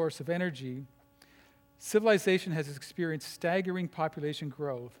versatile source of energy, civilization has experienced staggering population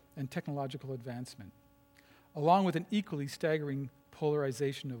growth and technological advancement, along with an equally staggering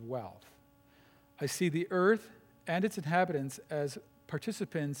polarization of wealth. I see the Earth and its inhabitants as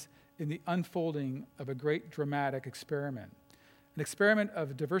participants in the unfolding of a great dramatic experiment, an experiment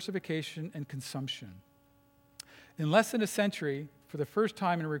of diversification and consumption. In less than a century, for the first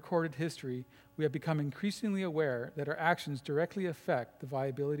time in recorded history, we have become increasingly aware that our actions directly affect the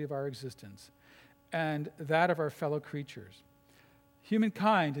viability of our existence and that of our fellow creatures.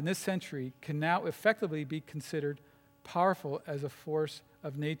 Humankind in this century can now effectively be considered powerful as a force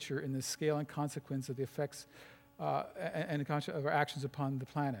of nature in the scale and consequence of the effects and of our actions upon the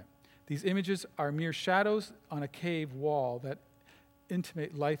planet. These images are mere shadows on a cave wall that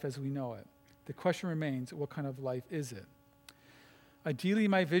intimate life as we know it. The question remains, what kind of life is it? Ideally,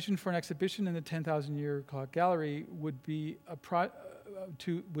 my vision for an exhibition in the 10,000-year clock gallery would be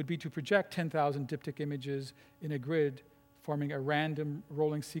to project 10,000 diptych images in a grid forming a random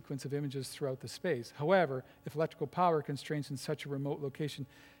rolling sequence of images throughout the space. However, if electrical power constraints in such a remote location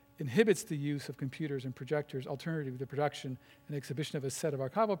inhibits the use of computers and projectors, alternatively, the production and exhibition of a set of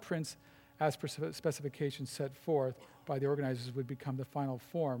archival prints as per specifications set forth by the organizers would become the final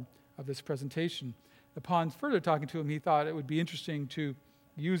form of this presentation. Upon further talking to him, he thought it would be interesting to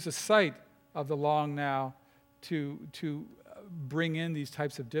use the site of the Long Now to bring in these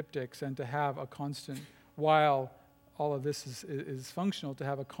types of diptychs and to have a constant, while all of this is functional, to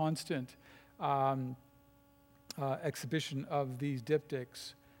have a constant exhibition of these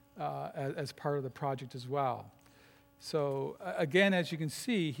diptychs as part of the project as well. So again, as you can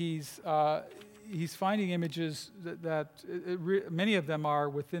see, he's finding images that many of them are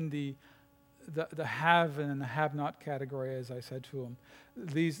within the have and the have not category, as I said to him.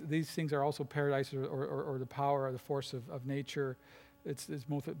 These things are also paradise or the power or the force of nature. It's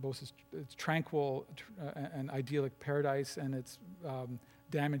tranquil and idyllic paradise, and it's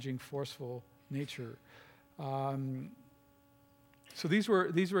damaging, forceful nature. So these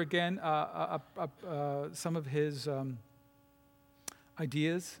were again some of his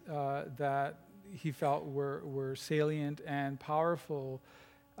ideas that he felt were salient and powerful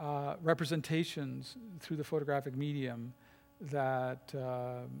representations through the photographic medium that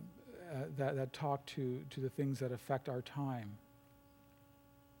talk to the things that affect our time.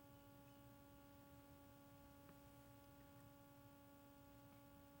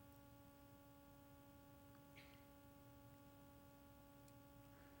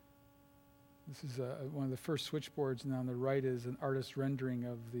 This is one of the first switchboards, and on the right is an artist's rendering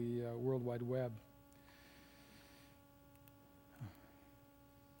of the World Wide Web.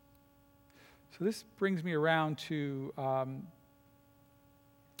 So this brings me around to a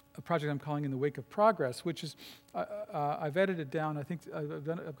project I'm calling In the Wake of Progress, which is, I've edited down, I think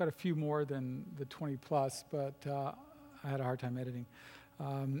I've got a few more than the 20 plus, but I had a hard time editing.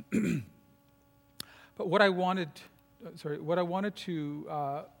 But what I wanted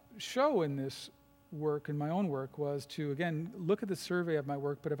to show in this work, in my own work, was to, again, look at the survey of my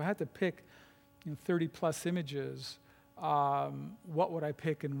work, but if I had to pick 30 plus images, what would I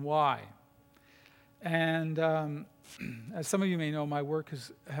pick and why? And as some of you may know, my work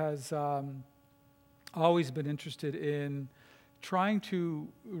has always been interested in trying to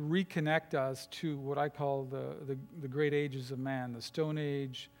reconnect us to what I call the great ages of man, the Stone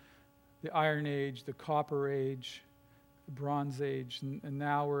Age, the Iron Age, the Copper Age, the Bronze Age, and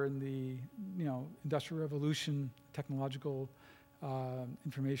now we're in the Industrial Revolution, technological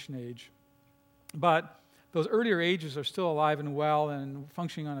information age. But those earlier ages are still alive and well and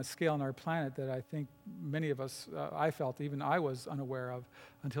functioning on a scale on our planet that I think many of us, I felt, even I was unaware of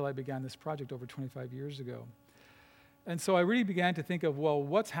until I began this project over 25 years ago. And so I really began to think of, well,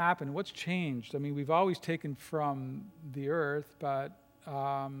 what's happened? What's changed? I mean, we've always taken from the Earth, but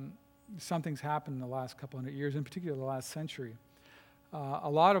something's happened in the last couple hundred years, in particular the last century. A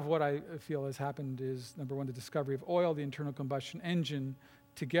lot of what I feel has happened is, number one, the discovery of oil, the internal combustion engine,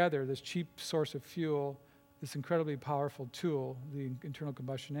 together, this cheap source of fuel, this incredibly powerful tool, the internal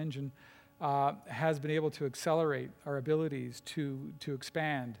combustion engine, has been able to accelerate our abilities to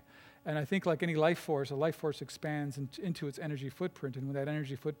expand. And I think like any life force, a life force expands into its energy footprint, and when that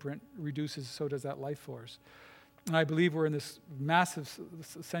energy footprint reduces, so does that life force. And I believe we're in this massive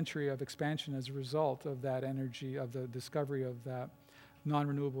century of expansion as a result of that energy, of the discovery of that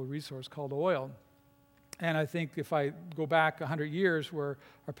non-renewable resource called oil. And I think if I go back 100 years where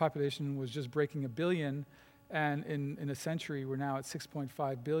our population was just breaking 1 billion, and in a century we're now at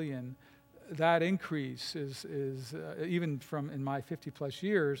 6.5 billion, that increase is even from in my 50 plus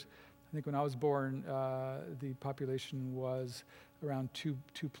years. I think when I was born, the population was around 2+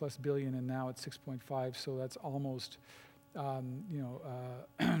 billion, and now it's 6.5. So that's almost, 10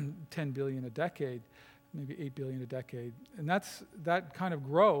 billion a decade, maybe 8 billion a decade. And that kind of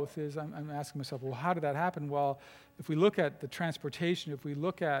growth is, I'm asking myself, well, how did that happen? Well, if we look at the transportation, if we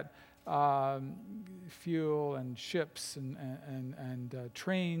look at fuel and ships and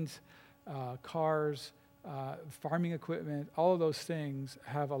trains, cars, farming equipment, all of those things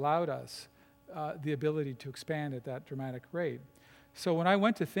have allowed us the ability to expand at that dramatic rate. So when I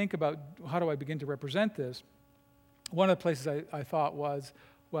went to think about how do I begin to represent this, one of the places I thought was,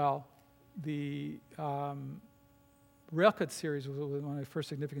 well, the Railcut series was one of my first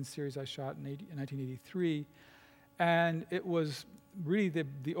significant series I shot in 1983, and it was really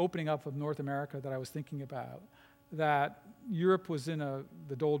the opening up of North America that I was thinking about. That Europe was in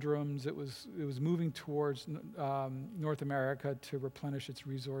the doldrums. It was moving towards North America to replenish its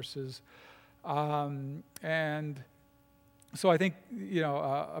resources, and so I think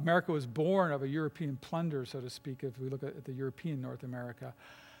America was born of a European plunder, so to speak, if we look at the European North America,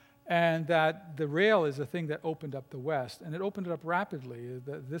 and that the rail is a thing that opened up the West, and it opened it up rapidly.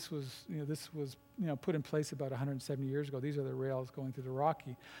 This was put in place about 170 years ago. These are the rails going through the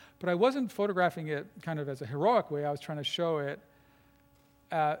Rocky. But I wasn't photographing it kind of as a heroic way. I was trying to show it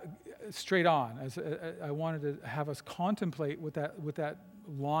straight on. I wanted to have us contemplate what that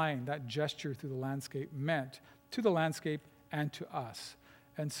line, that gesture through the landscape meant to the landscape and to us.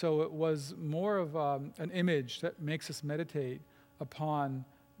 And so it was more of an image that makes us meditate upon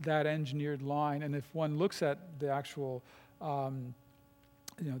that engineered line. And if one looks at the actual,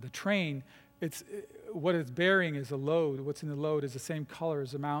 the train, what it's bearing is a load. What's in the load is the same color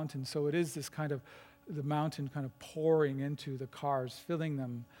as the mountain. So it is this kind of, the mountain kind of pouring into the cars, filling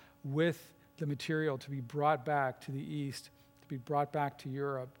them with the material to be brought back to the east, to be brought back to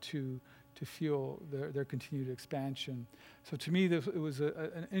Europe, to fuel their continued expansion. So to me, it was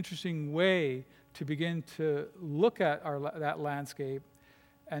an interesting way to begin to look at that landscape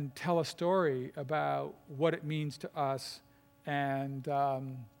and tell a story about what it means to us and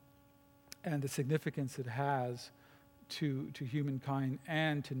the significance it has to humankind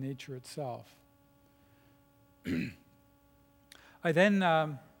and to nature itself. I then I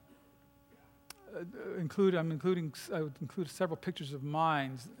would include several pictures of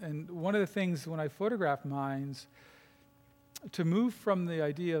mines, and one of the things when I photograph mines, to move from the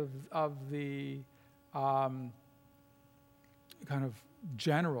idea of the kind of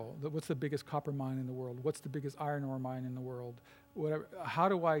general, what's the biggest copper mine in the world, what's the biggest iron ore mine in the world, whatever, how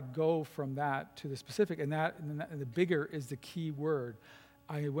do I go from that to the specific, and the bigger is the key word.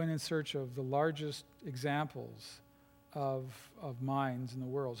 I went in search of the largest examples of mines in the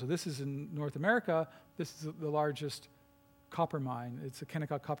world. So this is in North America. This is the largest copper mine. It's the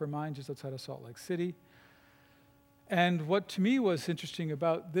Kennecott copper mine just outside of Salt Lake City. And what to me was interesting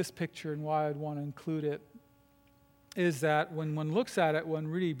about this picture and why I'd want to include it is that when one looks at it, one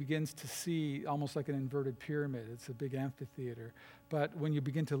really begins to see almost like an inverted pyramid. It's a big amphitheater. But when you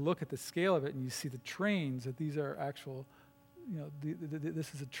begin to look at the scale of it and you see the trains, that these are actual,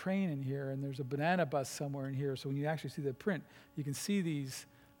 this is a train in here, and there's a banana bus somewhere in here. So when you actually see the print, you can see these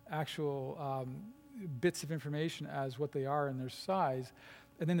actual bits of information as what they are in their size.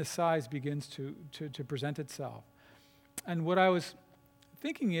 And then the size begins to present itself. And what I was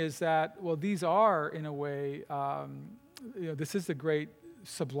thinking is that, well, these are, in a way, this is the great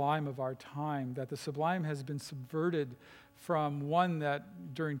sublime of our time, that the sublime has been subverted from one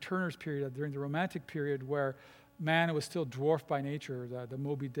that during Turner's period, during the Romantic period, where man was still dwarfed by nature, the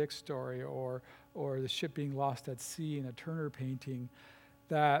Moby Dick story, or or the ship being lost at sea in a Turner painting,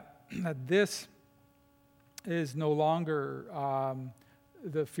 that this is no longer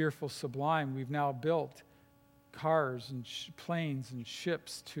the fearful sublime. We've now built cars and planes and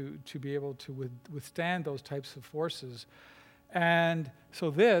ships to be able to withstand those types of forces. And so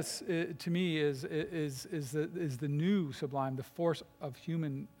this, to me, is the new sublime, the force of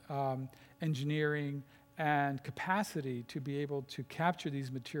human engineering and capacity to be able to capture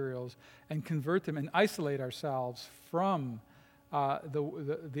these materials and convert them and isolate ourselves from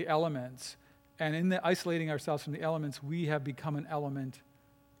the elements. And in the isolating ourselves from the elements, we have become an element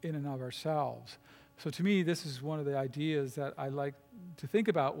in and of ourselves. So to me, this is one of the ideas that I like to think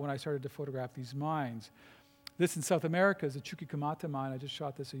about when I started to photograph these mines. This in South America is the Chuquicamata mine. I just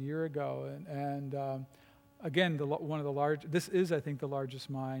shot this a year ago. And again, one of the large, this is, I think, the largest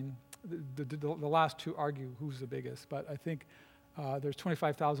mine. The last two argue who's the biggest, but I think there's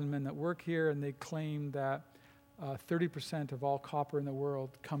 25,000 men that work here, and they claim that 30% of all copper in the world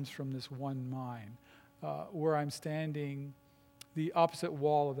comes from this one mine. Where I'm standing, the opposite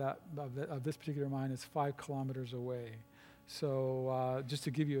wall of this particular mine is 5 kilometers away. So just to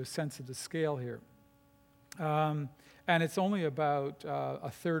give you a sense of the scale here. And it's only about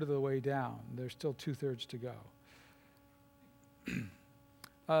a third of the way down. There's still 2/3 to go.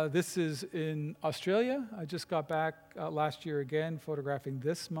 This is in Australia. I just got back last year again photographing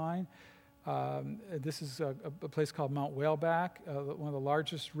this mine. This is a place called Mount Whaleback, one of the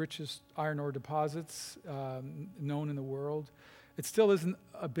largest, richest iron ore deposits known in the world. It still isn't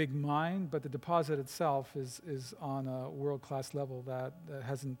a big mine, but the deposit itself is on a world-class level that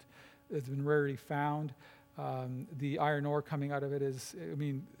has been rarely found. The iron ore coming out of it is,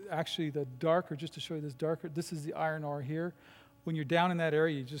 actually the darker, just to show you this darker, this is the iron ore here. When you're down in that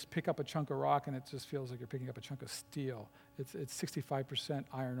area, you just pick up a chunk of rock and it just feels like you're picking up a chunk of steel. It's 65%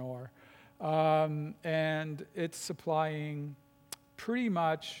 iron ore. And it's supplying pretty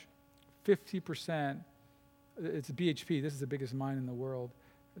much 50%. It's a BHP. This is the biggest mine in the world.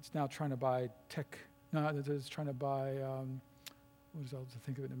 It's now trying to buy it's trying to buy, I'll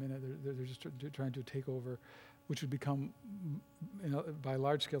think of it in a minute. They're just trying to take over, which would become, by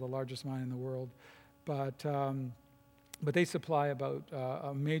large scale, the largest mine in the world. But they supply about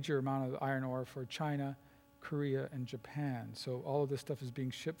a major amount of iron ore for China, Korea, and Japan. So all of this stuff is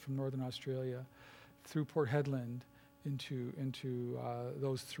being shipped from northern Australia through Port Hedland into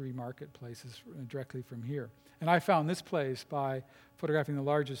those 3 marketplaces directly from here. And I found this place by photographing the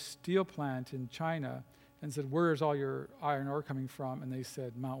largest steel plant in China and said, "Where's all your iron ore coming from?" And they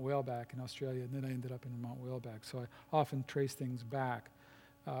said, "Mount Whaleback in Australia." And then I ended up in Mount Whaleback. So I often trace things back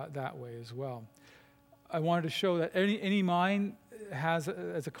that way as well. I wanted to show that any mine has,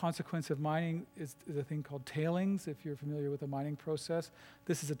 as a consequence of mining, is a thing called tailings, if you're familiar with the mining process.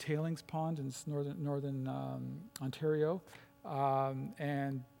 This is a tailings pond in northern Ontario.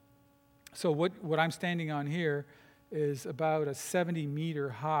 And so what I'm standing on here is about a 70-meter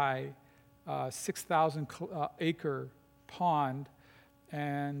high, 6,000 acre pond.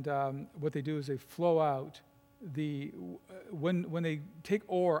 And what they do is they flow out when they take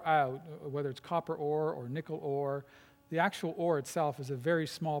ore out, whether it's copper ore or nickel ore, the actual ore itself is a very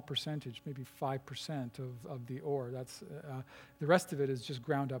small percentage, maybe 5% of the ore. That's the rest of it is just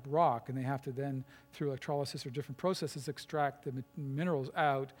ground up rock, and they have to then, through electrolysis or different processes, extract the minerals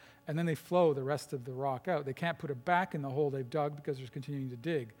out, and then they flow the rest of the rock out. They can't put it back in the hole they've dug because they're continuing to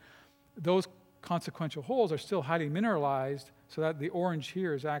dig. Those consequential holes are still highly mineralized, so that the orange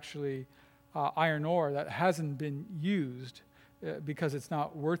here is actually iron ore that hasn't been used because it's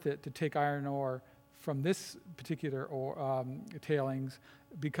not worth it to take iron ore from this particular tailings,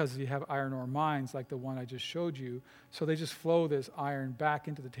 because you have iron ore mines like the one I just showed you. So they just flow this iron back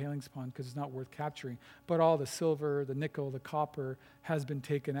into the tailings pond because it's not worth capturing. But all the silver, the nickel, the copper has been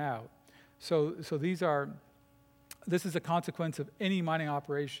taken out. So this is a consequence of any mining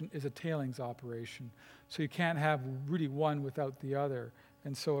operation is a tailings operation. So you can't have really one without the other.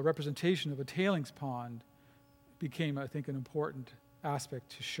 And so a representation of a tailings pond became, I think, an important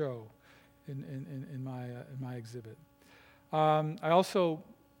aspect to show in my exhibit. I also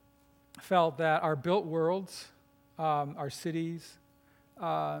felt that our built worlds, our cities,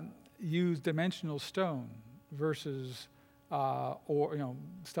 use dimensional stone versus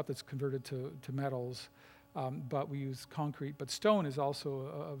stuff that's converted to metals, but we use concrete. But stone is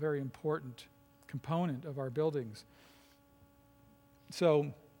also a very important component of our buildings.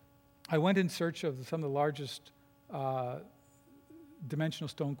 So I went in search of some of the largest dimensional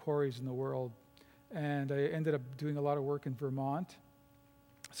stone quarries in the world, and I ended up doing a lot of work in Vermont.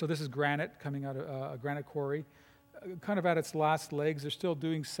 So this is granite coming out of a granite quarry. kind of at its last legs. They're still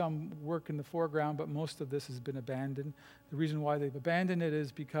doing some work in the foreground, but most of this has been abandoned. The reason why they've abandoned it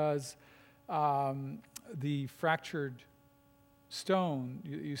is because the fractured stone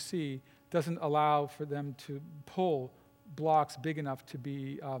you see doesn't allow for them to pull blocks big enough to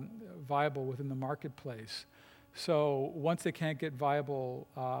be viable within the marketplace. So once they can't get viable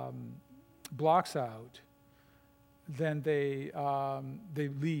blocks out, then they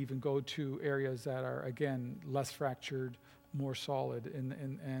leave and go to areas that are, again, less fractured, more solid,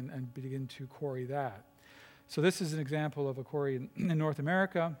 and begin to quarry that. So this is an example of a quarry in North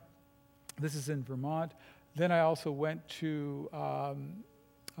America. This is in Vermont. Then I also went to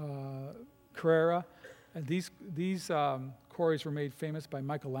Carrara, and these quarries were made famous by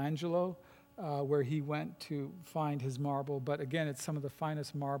Michelangelo, where he went to find his marble. But again, it's some of the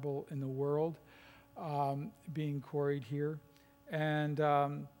finest marble in the world being quarried here. And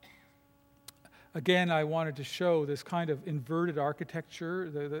again, I wanted to show this kind of inverted architecture,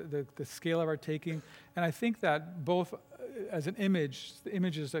 the scale of our taking. And I think that both as an image, the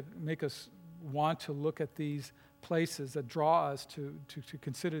images that make us want to look at these places, that draw us to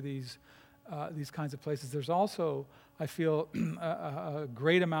consider these kinds of places. There's also, I feel, a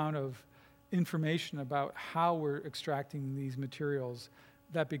great amount of information about how we're extracting these materials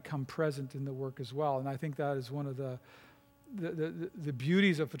that become present in the work as well. And I think that is one of the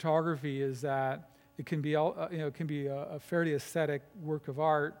beauties of photography, is that it can be a fairly aesthetic work of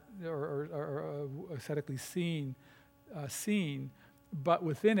art or aesthetically seen, but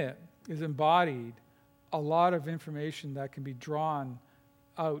within it is embodied a lot of information that can be drawn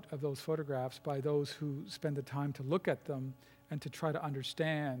out of those photographs by those who spend the time to look at them and to try to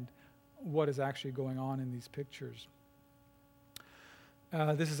understand what is actually going on in these pictures.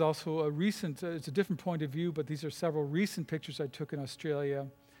 This is also a recent, it's a different point of view, but these are several recent pictures I took in Australia.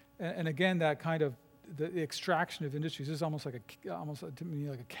 And again, that kind of, the extraction of industries is almost to me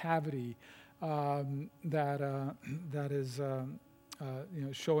like a cavity that is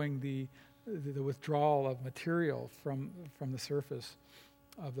showing the withdrawal of material from the surface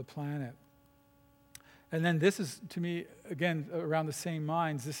of the planet. And then this is, to me, again, around the same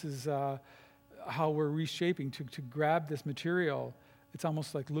lines, this is how we're reshaping to grab this material. It's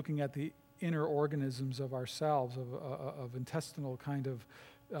almost like looking at the inner organisms of ourselves, of intestinal kind of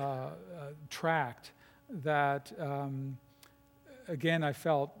tract that, again, I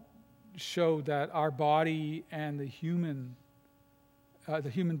felt showed that our body and the human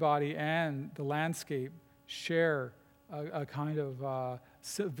body and the landscape share a kind of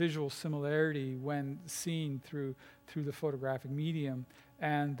visual similarity when seen through the photographic medium,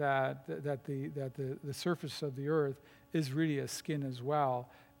 and that the surface of the earth is really a skin as well,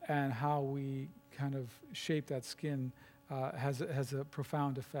 and how we kind of shape that skin has a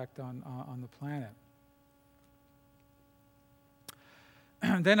profound effect on the planet.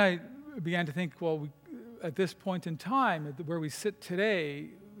 And then I began to think, well, at this point in time, where we sit today,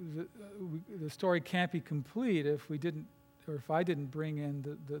 the story can't be complete if I didn't bring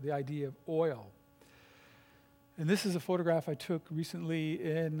in the idea of oil. And this is a photograph I took recently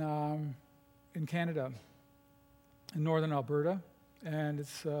in Canada, in northern Alberta, and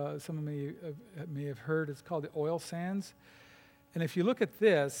it's some of you may have heard. It's called the oil sands. And if you look at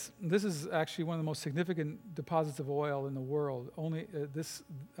this is actually one of the most significant deposits of oil in the world. Only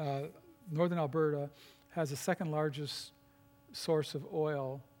northern Alberta has the second largest source of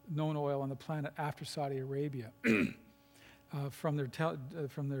oil, known oil on the planet, after Saudi Arabia, from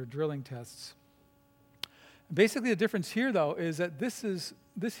their drilling tests. Basically, the difference here, though, is that this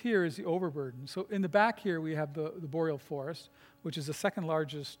here is the overburden. So in the back here, we have the boreal forest, which is the second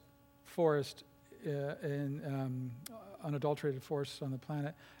largest forest unadulterated forests on the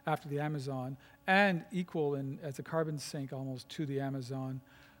planet after the Amazon, and equal as a carbon sink almost to the Amazon.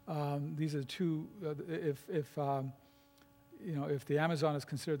 These are two. If the Amazon is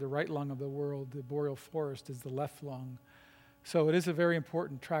considered the right lung of the world, the boreal forest is the left lung. So it is a very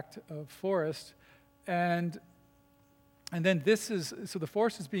important tract of forest, and then so the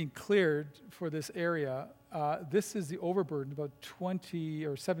forest is being cleared for this area. This is the overburden, about 20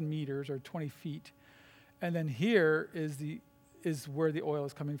 or 7 meters or 20 feet. And then here is where the oil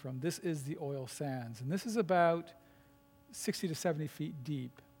is coming from. This is the oil sands. And this is about 60 to 70 feet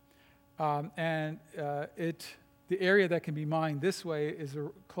deep. The area that can be mined this way is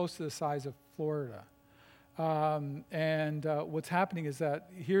close to the size of Florida. What's happening is that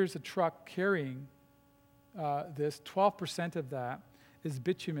here's a truck carrying this. 12% of that is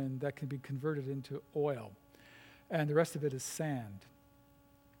bitumen that can be converted into oil, and the rest of it is sand.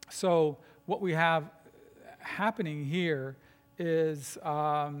 So what we have happening here is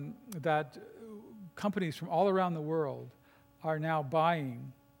that companies from all around the world are now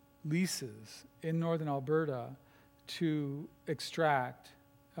buying leases in northern Alberta to extract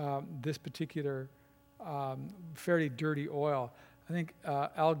this particular fairly dirty oil. I think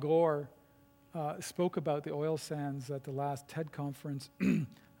Al Gore spoke about the oil sands at the last TED conference.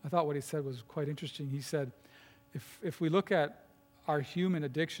 I thought what he said was quite interesting. He said, if we look at our human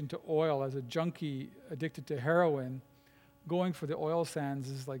addiction to oil as a junkie addicted to heroin, going for the oil sands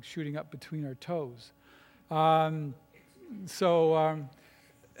is like shooting up between our toes. I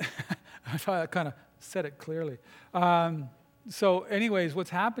thought I kind of said it clearly. So anyways, what's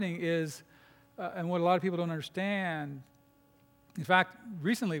happening is, and what a lot of people don't understand, in fact,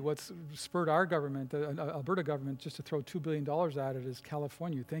 recently what's spurred our government, the Alberta government, just to throw $2 billion at it is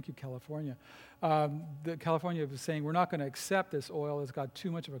California. Thank you, California. California was saying, we're not going to accept this oil. It's got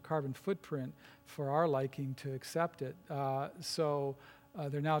too much of a carbon footprint for our liking to accept it. So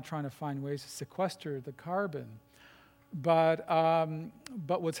they're now trying to find ways to sequester the carbon. But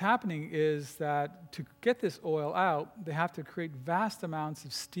what's happening is that to get this oil out, they have to create vast amounts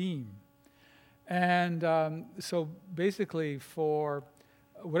of steam. And so basically for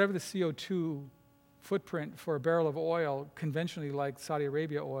whatever the CO2 footprint for a barrel of oil, conventionally like Saudi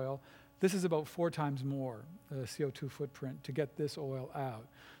Arabia oil, this is about 4 times more CO2 footprint to get this oil out.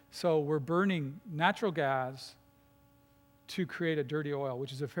 So we're burning natural gas to create a dirty oil,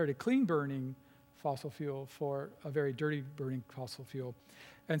 which is a fairly clean burning fossil fuel for a very dirty burning fossil fuel.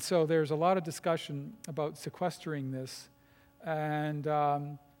 And so there's a lot of discussion about sequestering this. And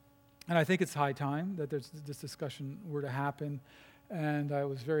I think it's high time that this discussion were to happen. And I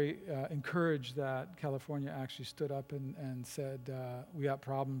was very encouraged that California actually stood up and said, we got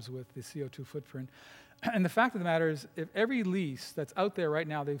problems with the CO2 footprint. And the fact of the matter is, if every lease that's out there right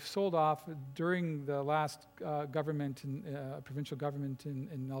now, they've sold off during the last government, provincial government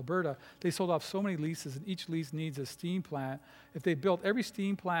in Alberta, they sold off so many leases, and each lease needs a steam plant. If they built every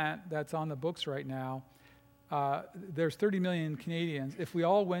steam plant that's on the books right now, there's 30 million Canadians. If we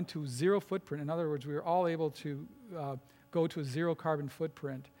all went to zero footprint, in other words, we were all able to go to a zero carbon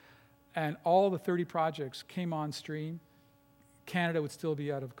footprint, and all the 30 projects came on stream, Canada would still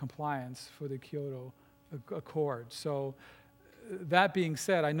be out of compliance for the Kyoto Accord. So that being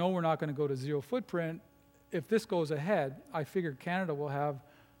said, I know we're not going to go to zero footprint. If this goes ahead, I figure Canada will have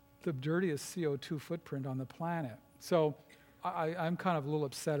the dirtiest CO2 footprint on the planet. So I'm kind of a little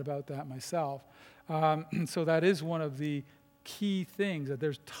upset about that myself. So that is one of the key things, that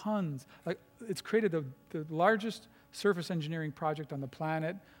there's tons. Like, it's created the largest surface engineering project on the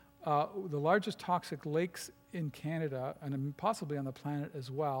planet, the largest toxic lakes in Canada, and possibly on the planet as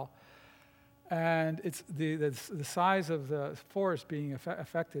well. And it's the size of the forest being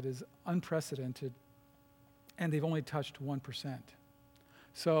affected is unprecedented, and they've only touched 1%.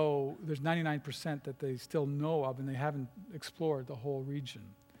 So there's 99% that they still know of, and they haven't explored the whole region.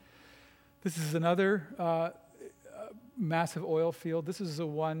 This is another massive oil field. This is the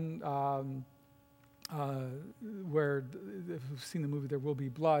one where, if you've seen the movie There Will Be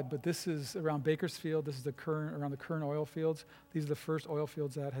Blood, but this is around Bakersfield. This is around the Kern oil fields. These are the first oil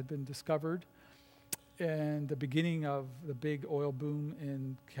fields that had been discovered, and the beginning of the big oil boom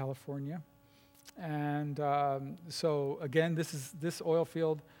in California. And so again, this oil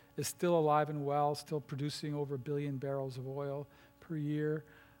field is still alive and well, still producing over 1 billion barrels of oil per year.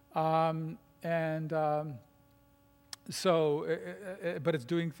 But it's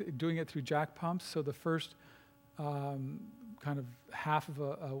doing it through jack pumps. So the first kind of half of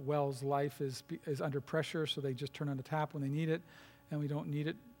a well's life is under pressure, so they just turn on the tap when they need it, and we don't need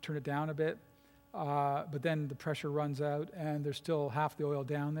it, turn it down a bit. But then the pressure runs out, and there's still half the oil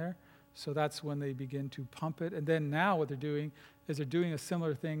down there. So that's when they begin to pump it. And then now what they're doing is they're doing a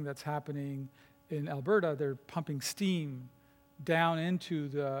similar thing that's happening in Alberta. They're pumping steam down into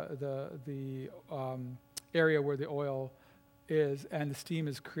the area where the oil is, and the steam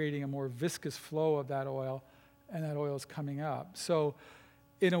is creating a more viscous flow of that oil, and that oil is coming up. So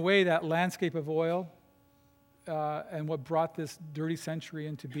in a way, that landscape of oil and what brought this dirty century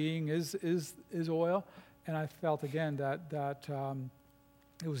into being is oil. And I felt, again, that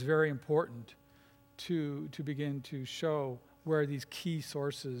it was very important to begin to show where these key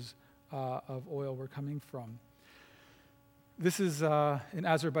sources of oil were coming from. This is in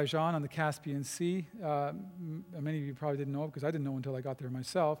Azerbaijan on the Caspian Sea. Many of you probably didn't know, because I didn't know until I got there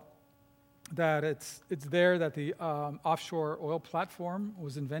myself, that it's there that the offshore oil platform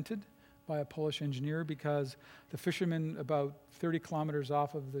was invented by a Polish engineer, because the fishermen about 30 kilometers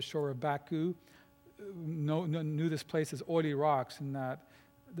off of the shore of Baku knew this place as oily rocks, and that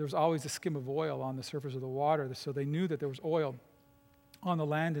there was always a skim of oil on the surface of the water. So they knew that there was oil on the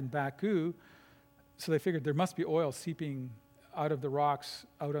land in Baku. So they figured there must be oil seeping out of the rocks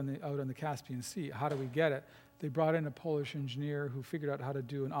out on the Caspian Sea. How do we get it? They brought in a Polish engineer who figured out how to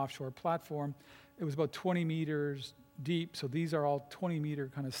do an offshore platform. It was about 20 meters deep, so these are all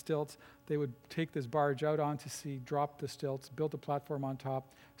 20-meter kind of stilts. They would take this barge out onto sea, drop the stilts, build a platform on top,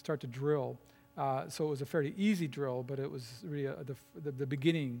 start to drill. So it was a fairly easy drill, but it was really the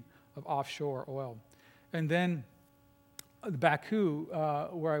beginning of offshore oil. And then Baku,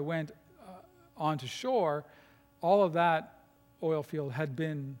 where I went onto shore, all of that oil field had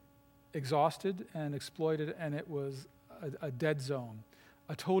been exhausted and exploited, and it was a dead zone,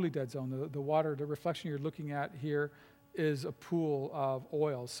 a totally dead zone. The water, the reflection you're looking at here is a pool of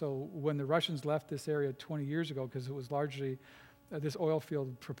oil. So when the Russians left this area 20 years ago, because it was largely, this oil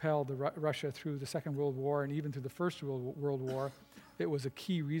field propelled Russia through the Second World War and even through the First World War, it was a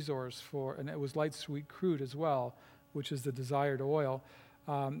key resource and it was light sweet crude as well, which is the desired oil.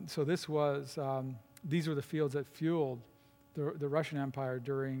 So these were the fields that fueled the Russian Empire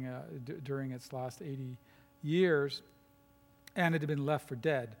during its last 80 years, and it had been left for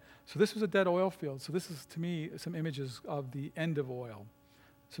dead. So this was a dead oil field. So this is, to me, some images of the end of oil.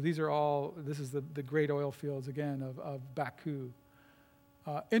 So this is the great oil fields, again, of Baku.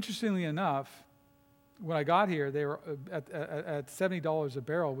 Interestingly enough, when I got here, they were at $70 a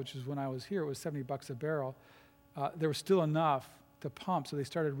barrel, which is when I was here, it was $70 a barrel. There was still enough to pump, so they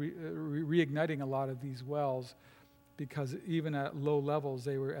started reigniting a lot of these wells, because even at low levels,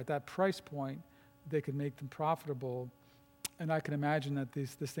 they were at that price point, they could make them profitable. And I can imagine that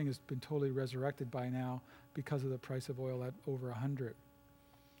this thing has been totally resurrected by now because of the price of oil at over 100.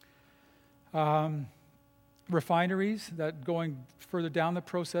 Refineries, that going further down the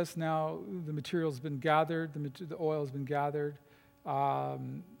process now, the material's been gathered, the oil has been gathered.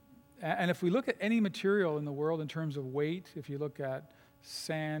 And if we look at any material in the world in terms of weight, if you look at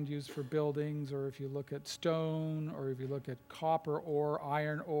sand used for buildings, or if you look at stone, or if you look at copper ore,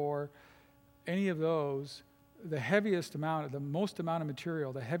 iron ore, any of those, the heaviest amount of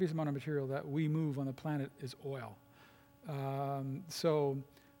material that we move on the planet is oil. So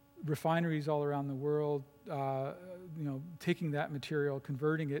refineries all around the world, taking that material,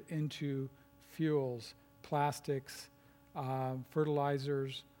 converting it into fuels, plastics,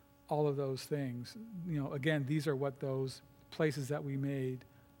 fertilizers, all of those things. Again, these are what those places that we made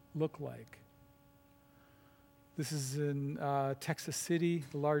look like. This is in Texas City,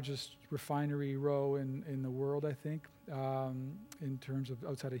 the largest refinery row in the world, I think, in terms of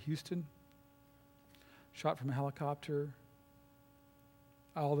outside of Houston. Shot from a helicopter.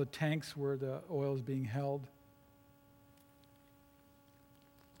 All the tanks where the oil is being held.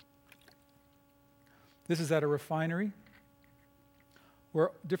 This is at a refinery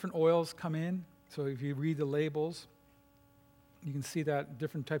where different oils come in. So if you read the labels, you can see that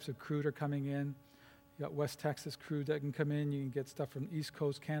different types of crude are coming in. You got West Texas crude that can come in. You can get stuff from East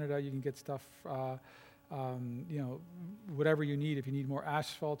Coast Canada. You can get stuff, whatever you need. If you need more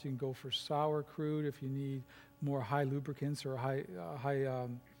asphalt, you can go for sour crude. If you need more high lubricants or high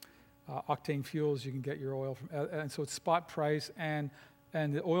octane fuels, you can get your oil from. And so it's spot price, and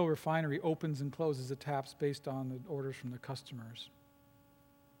the oil refinery opens and closes the taps based on the orders from the customers.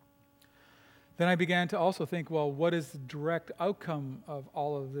 Then I began to also think, well, what is the direct outcome of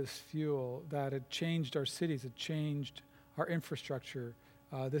all of this fuel? That it changed our cities, it changed our infrastructure.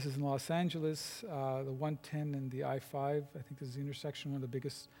 This is in Los Angeles, the 110 and the I-5, I think this is the intersection, one of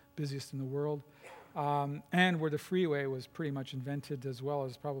the busiest in the world, and where the freeway was pretty much invented, as well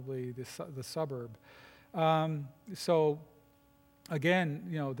as probably the suburb. So again,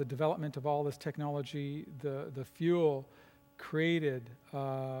 the development of all this technology, the fuel created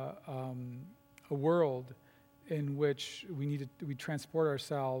a world in which we transport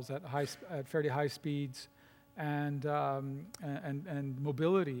ourselves at fairly high speeds, and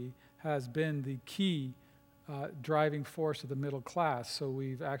mobility has been the key driving force of the middle class. So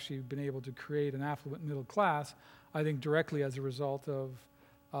we've actually been able to create an affluent middle class, I think, directly as a result of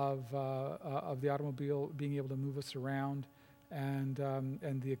the automobile being able to move us around, and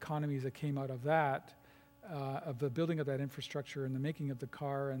the economies that came out of that, of the building of that infrastructure and the making of the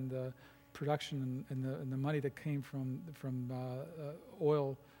car and the production and the money that came from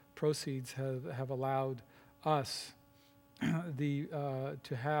oil proceeds have allowed us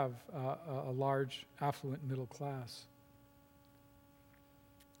to have a large affluent middle class.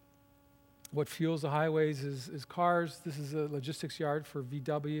 What fuels the highways is cars. This is a logistics yard for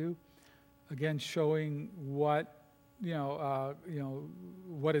VW, again showing what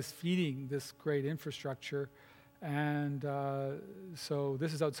what is feeding this great infrastructure. And so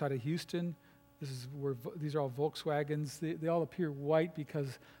this is outside of Houston. These are all Volkswagens. They all appear white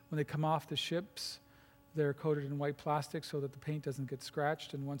because when they come off the ships, They're coated in white plastic so that the paint doesn't get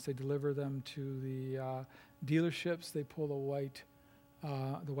scratched, and once they deliver them to the dealerships, they pull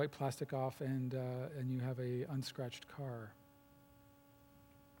the white plastic off, and you have a unscratched car.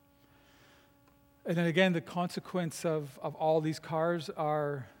 And then again, the consequence of all these cars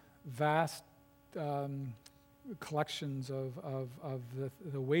are vast collections of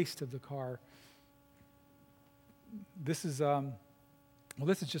the waste of the car. This is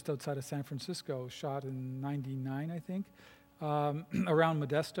just outside of San Francisco, shot in '99, I think, around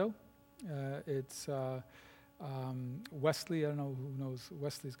Modesto. It's Wesley. I don't know who knows.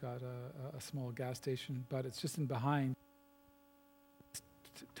 Wesley's got a small gas station, but it's just in behind.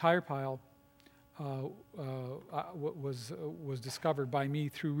 Tire pile was discovered by me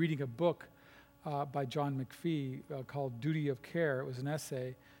through reading a book by John McPhee called Duty of Care. It was an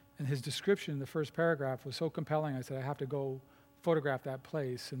essay, and his description in the first paragraph was so compelling, I said, I have to go photograph that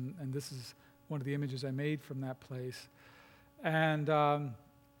place, and this is one of the images I made from that place. And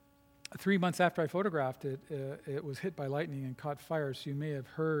 3 months after I photographed it, it was hit by lightning and caught fire, so you may have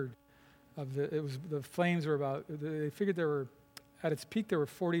heard of the flames were about, they figured at its peak there were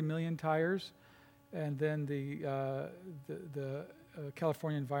 40 million tires, and then the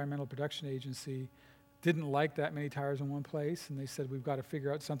California Environmental Protection Agency didn't like that many tires in one place, and they said, we've got to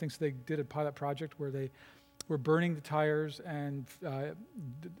figure out something. So they did a pilot project where they were burning the tires and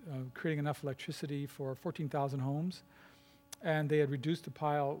creating enough electricity for 14,000 homes. And they had reduced the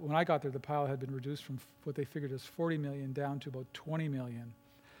pile. When I got there, the pile had been reduced from what they figured as 40 million down to about 20 million.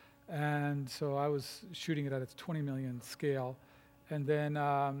 And so I was shooting it at its 20 million scale. And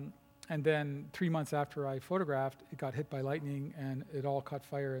then 3 months after I photographed, it got hit by lightning and it all caught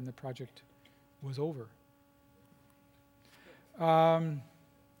fire and the project was over.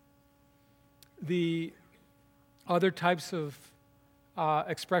 The other types of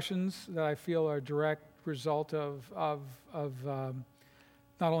expressions that I feel are a direct result of not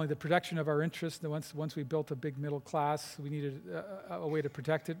only the protection of our interests. Once we built a big middle class, we needed a way to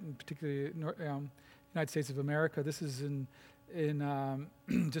protect it, and particularly United States of America. This is in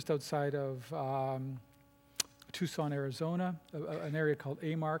just outside of Tucson, Arizona, an area called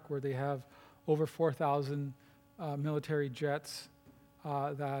Amark, where they have over 4,000 military jets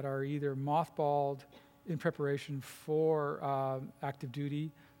that are either mothballed in preparation for active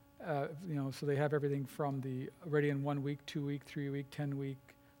duty. So they have everything from the ready in 1 week, 2 week, 3 week, 10 week,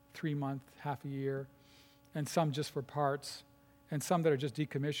 3 month, half a year, and some just for parts, and some that are just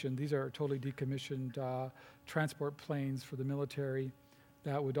decommissioned. These are totally decommissioned transport planes for the military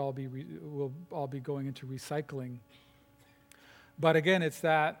that will all be going into recycling. But again, it's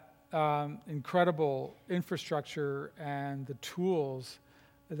that incredible infrastructure and the tools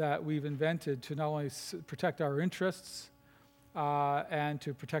that we've invented to not only protect our interests and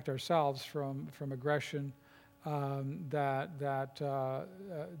to protect ourselves from aggression, that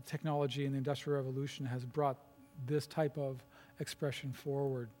technology and the Industrial Revolution has brought this type of expression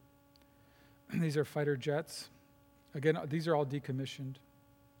forward. These are fighter jets. Again, these are all decommissioned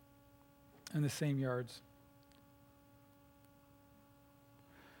in the same yards.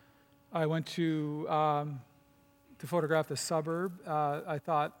 I went to photograph the suburb. I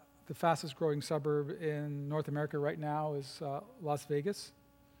thought the fastest growing suburb in North America right now is Las Vegas.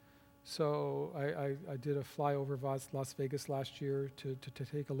 So I did a flyover of Las Vegas last year to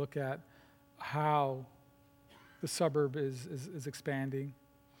take a look at how the suburb is expanding.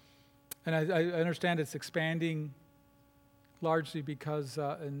 And I understand it's expanding largely because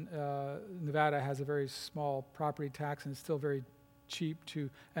Nevada has a very small property tax, and it's still very cheap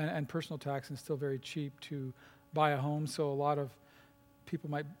and personal tax, and it's still very cheap to buy a home. So a lot of people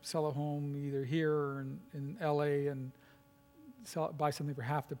might sell a home either here or in LA and buy something for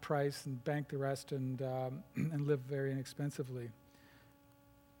half the price and bank the rest and live very inexpensively.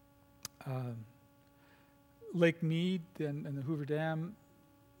 Lake Mead and the Hoover Dam.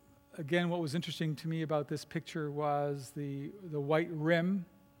 Again, what was interesting to me about this picture was the white rim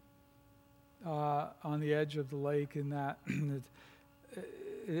on the edge of the lake, in that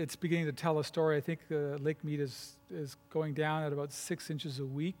it's beginning to tell a story. I think Lake Mead is going down at about 6 inches a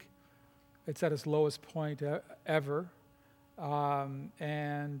week. It's at its lowest point ever.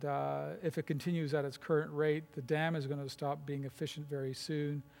 And if it continues at its current rate, the dam is going to stop being efficient very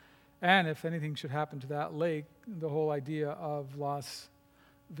soon. And if anything should happen to that lake, the whole idea of Las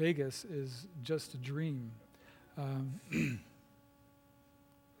Vegas is just a dream.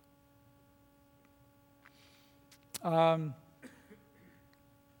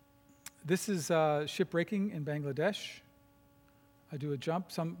 This is shipbreaking in Bangladesh. I do a jump.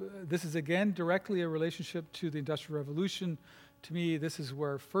 This is again directly a relationship to the Industrial Revolution. To me, this is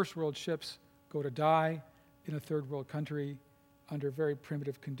where first world ships go to die in a third world country under very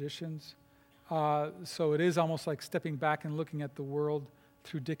primitive conditions. So it is almost like stepping back and looking at the world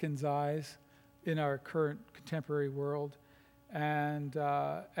through Dickens' eyes in our current contemporary world. And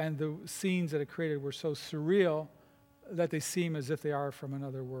the scenes that it created were so surreal that they seem as if they are from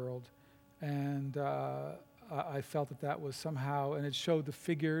another world. And I felt that was somehow, and it showed the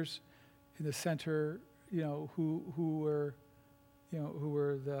figures in the center, who were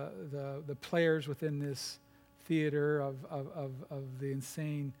the players within this theater of the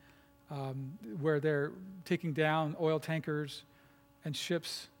insane, where they're taking down oil tankers and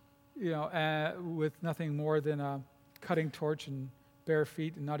ships, with nothing more than a cutting torch and bare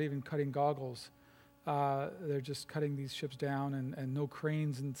feet, and not even cutting goggles. They're just cutting these ships down, and no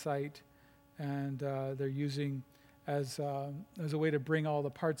cranes in sight, and they're using as a way to bring all the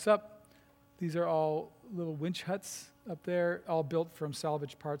parts up. These are all little winch huts up there, all built from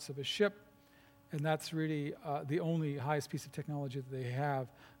salvaged parts of a ship, and that's really the only highest piece of technology that they have.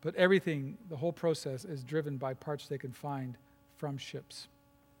 But everything, the whole process, is driven by parts they can find from ships.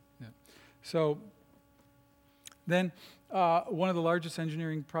 Yeah. So then one of the largest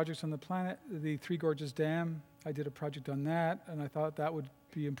engineering projects on the planet, the Three Gorges Dam, I did a project on that, and I thought that would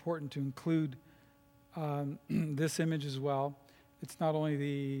be important to include this image as well. It's not only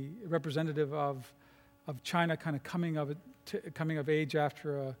the representative of China kind of coming of age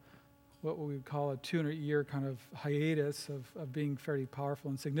after what we would call a 200-year kind of hiatus of being fairly powerful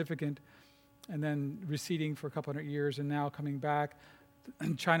and significant, and then receding for a couple hundred years and now coming back.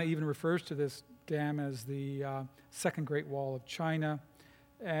 And China even refers to this dam as the Second Great Wall of China.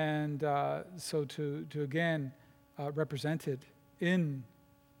 And so to again represent it in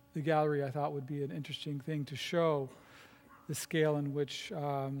the gallery, I thought would be an interesting thing to show the scale in which,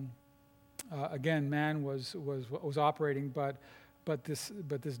 again, man was operating, but this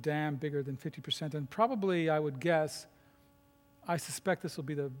dam bigger than 50%, and probably I would guess, I suspect this will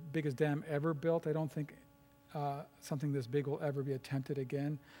be the biggest dam ever built. I don't think something this big will ever be attempted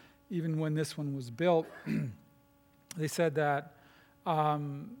again. Even when this one was built, they said that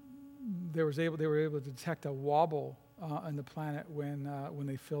they were able to detect a wobble on the planet when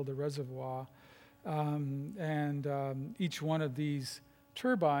they filled the reservoir, and each one of these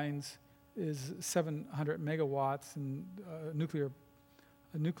turbines is 700 megawatts, and a nuclear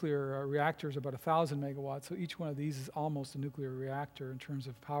reactor is about 1,000 megawatts. So each one of these is almost a nuclear reactor in terms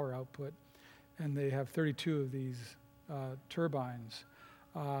of power output, and they have 32 of these turbines.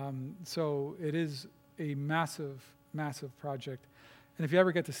 So it is a massive, massive project. And if you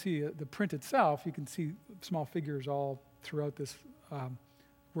ever get to see the print itself, you can see small figures all throughout this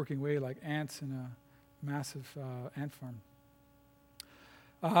working way, like ants in a massive ant farm.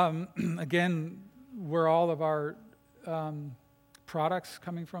 Again, where all of our products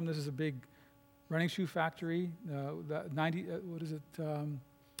coming from, this is a big running shoe factory.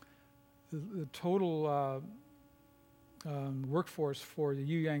 The total workforce for the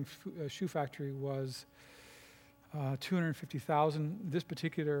Yuyang shoe factory was 250,000. This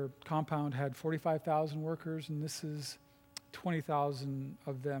particular compound had 45,000 workers, and this is 20,000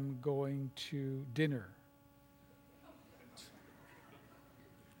 of them going to dinner.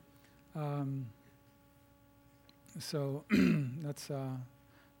 So that's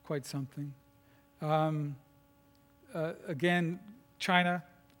quite something. Again, China,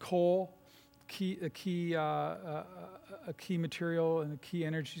 coal, a key material and a key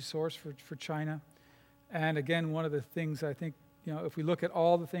energy source for China. And again, one of the things I think, if we look at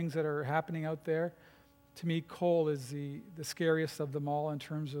all the things that are happening out there, to me, coal is the scariest of them all in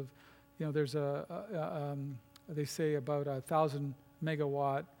terms of, there's they say about 1,000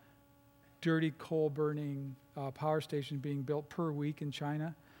 megawatt dirty coal burning power station being built per week in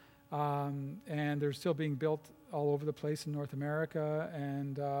China. And they're still being built all over the place in North America.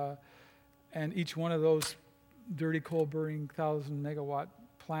 And each one of those dirty coal burning 1,000 megawatt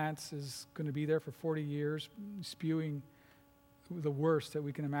plants is going to be there for 40 years, spewing the worst that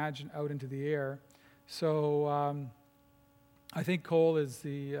we can imagine out into the air. So I think coal is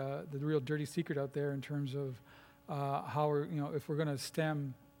the real dirty secret out there in terms of how we're, if we're going to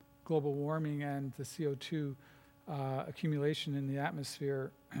stem global warming and the CO2 accumulation in the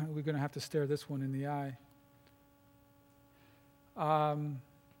atmosphere, we're going to have to stare this one in the eye.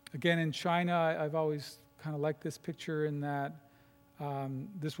 Again, in China, I've always kind of liked this picture in that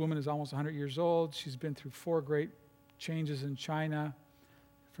this woman is almost 100 years old. She's been through 4 great changes in China,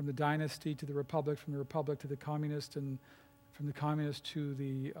 from the dynasty to the republic, from the republic to the communist, and from the communist to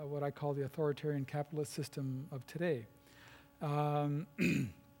the what I call the authoritarian capitalist system of today.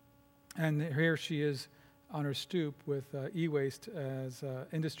 And here she is on her stoop with e-waste as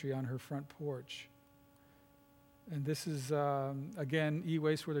industry on her front porch. And this is, again,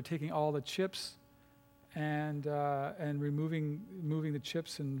 e-waste where they're taking all the chips and moving the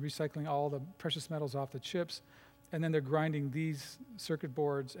chips and recycling all the precious metals off the chips. And then they're grinding these circuit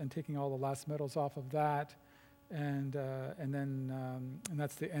boards and taking all the last metals off of that. And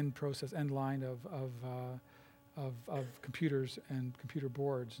that's the end process, end line of computers and computer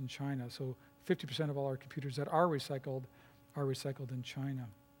boards in China. So 50% of all our computers that are recycled in China.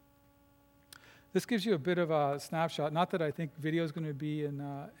 This gives you a bit of a snapshot. Not that I think video is going to be in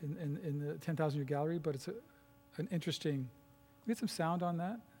the 10,000 year gallery, but it's an interesting. Can we get some sound on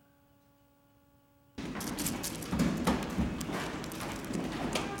that?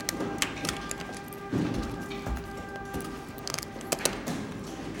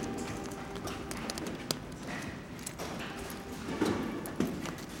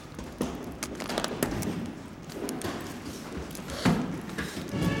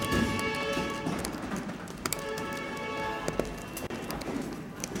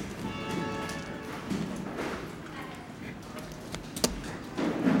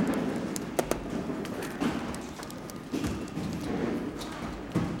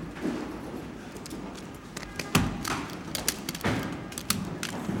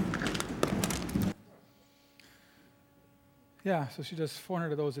 Yeah, so she does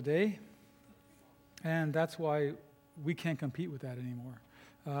 400 of those a day, and that's why we can't compete with that anymore,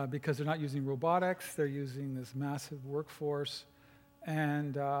 because they're not using robotics, they're using this massive workforce,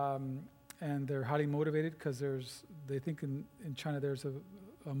 and they're highly motivated because they think in China there's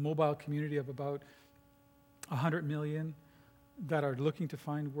a mobile community of about 100 million that are looking to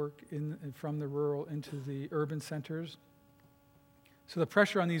find work from the rural into the urban centers. So the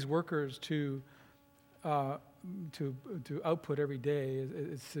pressure on these workers to output every day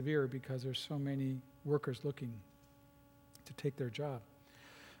is severe because there's so many workers looking to take their job.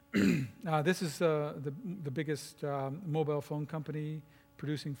 This is the biggest mobile phone company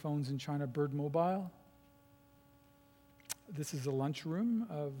producing phones in China, Bird Mobile. This is the lunchroom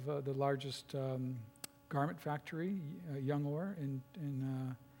of the largest garment factory, Youngor, in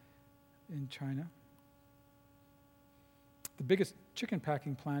China. The biggest chicken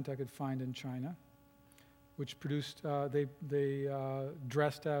packing plant I could find in China, which produced, they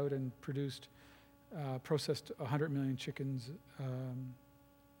dressed out and processed 100 million chickens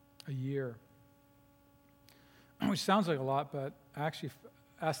a year. Which sounds like a lot, but I actually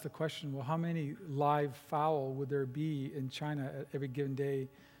asked the question, well, how many live fowl would there be in China at every given day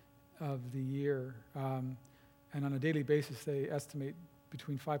of the year? And on a daily basis, they estimate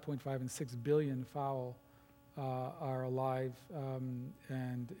between 5.5 and 6 billion fowl are alive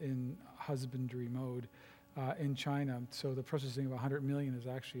and in husbandry mode. In China, so the processing of 100 million is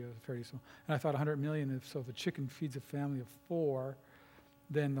actually a fairly small. And I thought 100 million, if a chicken feeds a family of 4,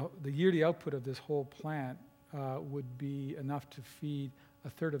 then the yearly output of this whole plant would be enough to feed a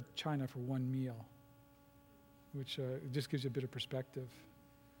third of China for one meal, which just gives you a bit of perspective.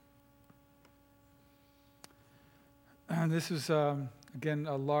 And this is, again,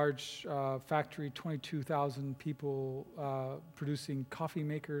 a large factory, 22,000 people producing coffee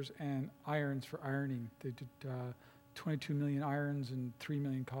makers and irons for ironing. They did 22 million irons and 3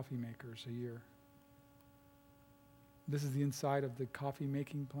 million coffee makers a year. This is the inside of the coffee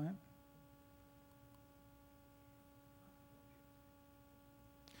making plant.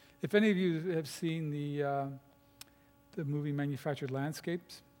 If any of you have seen the movie Manufactured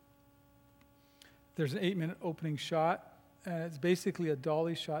Landscapes, there's an 8-minute opening shot, and it's basically a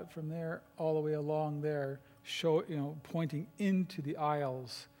dolly shot from there all the way along there, pointing into the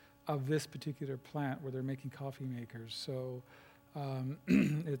aisles of this particular plant where they're making coffee makers. So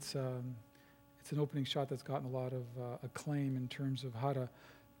it's an opening shot that's gotten a lot of acclaim in terms of how to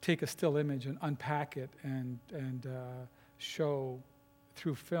take a still image and unpack it and show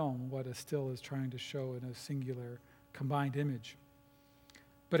through film what a still is trying to show in a singular combined image.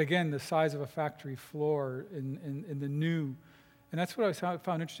 But again, the size of a factory floor in the new, and that's what I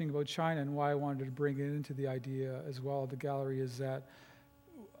found interesting about China and why I wanted to bring it into the idea as well of the gallery, is that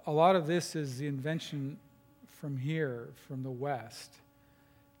a lot of this is the invention from here, from the West.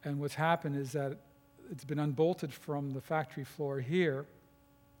 And what's happened is that it's been unbolted from the factory floor here,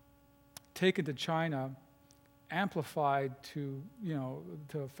 taken to China, amplified to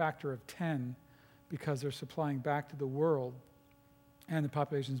a factor of 10 because they're supplying back to the world. And the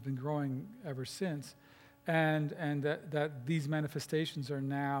population's been growing ever since, and that these manifestations are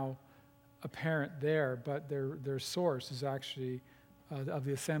now apparent there, but their source is actually of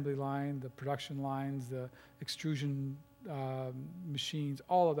the assembly line, the production lines, the extrusion machines,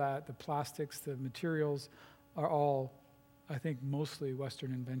 all of that, the plastics, the materials, are all, I think, mostly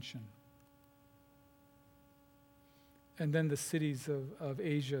Western invention. And then the cities of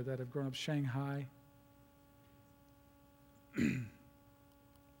Asia that have grown up, Shanghai,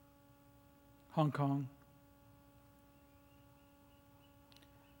 Hong Kong.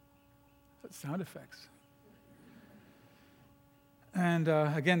 That's sound effects. And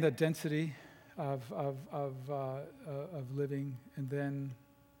again, the density of living, and then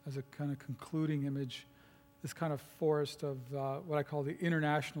as a kind of concluding image, this kind of forest of what I call the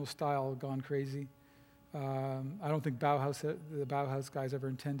international style gone crazy. I don't think the Bauhaus guys ever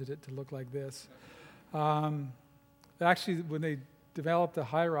intended it to look like this. Actually, when they developed the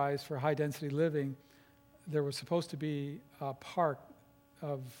high-rise for high-density living, there was supposed to be a park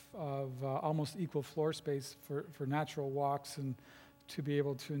of almost equal floor space for natural walks and to be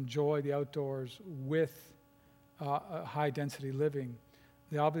able to enjoy the outdoors with high-density living.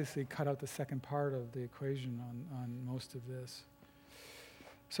 They obviously cut out the second part of the equation on most of this.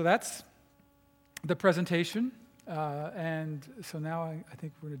 So that's the presentation, and so now I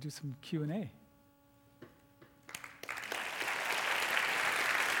think we're going to do some Q&A.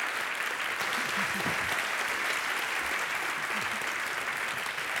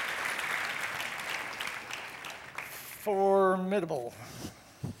 Formidable.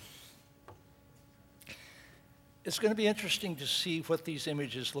 It's going to be interesting to see what these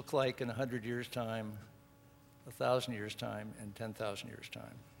images look like in 100 years' time, 1,000 years' time, and 10,000 years' time.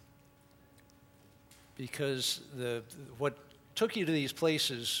 Because what took you to these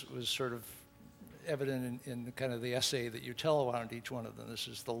places was sort of evident in kind of the essay that you tell around each one of them. This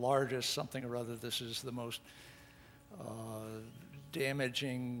is the largest something or other. This is the most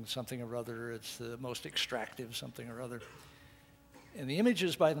damaging something or other. It's the most extractive something or other. And the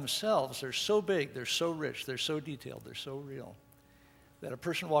images by themselves, they're so big, they're so rich, they're so detailed, they're so real, that a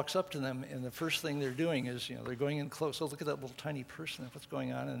person walks up to them and the first thing they're doing is, they're going in close. Oh, look at that little tiny person, what's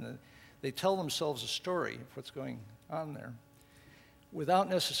going on? And they tell themselves a story of what's going on there without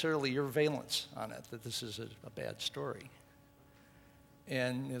necessarily your valence on it, that this is a bad story.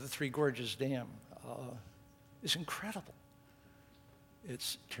 And the Three Gorges Dam is incredible.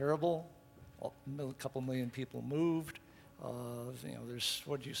 It's terrible. A couple million people moved. There's,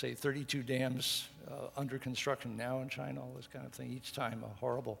 what do you say, 32 dams under construction now in China, all this kind of thing. Each time a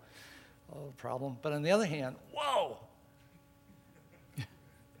horrible problem. But on the other hand, whoa!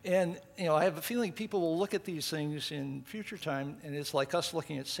 And I have a feeling people will look at these things in future time, and it's like us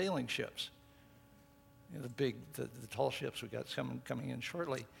looking at sailing ships. The tall ships we got coming in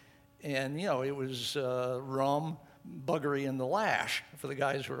shortly. And it was rum, buggery, and the lash for the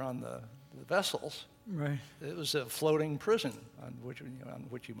guys who were on the vessels. Right. It was a floating prison on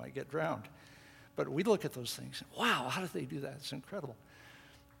which you might get drowned. But we look at those things, and wow, how did they do that? It's incredible.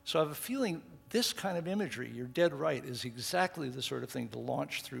 So I have a feeling this kind of imagery, you're dead right, is exactly the sort of thing to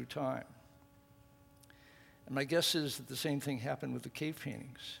launch through time. And my guess is that the same thing happened with the cave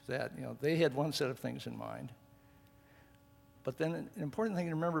paintings, that they had one set of things in mind. But then an important thing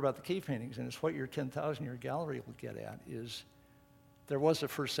to remember about the cave paintings, and it's what your 10,000-year gallery will get at, is there was a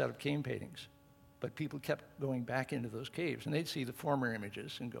first set of cave paintings, but people kept going back into those caves, and they'd see the former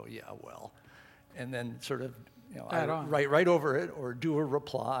images and go, yeah, well, and then sort of write right over it or do a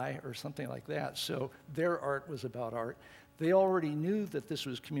reply or something like that. So their art was about art. They already knew that this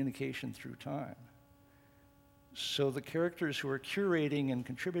was communication through time. So the characters who are curating and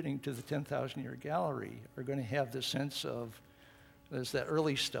contributing to the 10,000-year gallery are going to have this sense of, there's that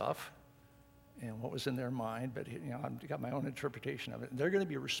early stuff and what was in their mind, but I've got my own interpretation of it. And they're going to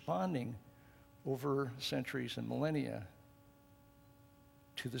be responding over centuries and millennia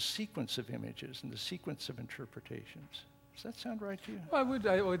to the sequence of images and the sequence of interpretations. Does that sound right to you? Well,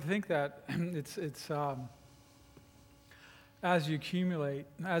 I would think that it's as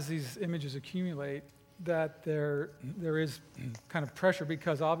these images accumulate, that there is kind of pressure,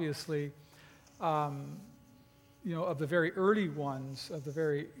 because obviously, of the very early ones, of the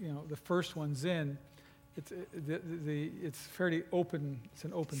very the first ones in, it's fairly open. It's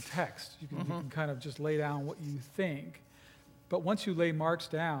an open text. You can kind of just lay down what you think. But once you lay marks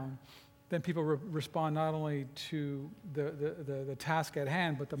down, then people respond not only to the task at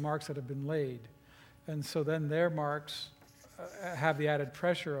hand, but the marks that have been laid. And so then their marks have the added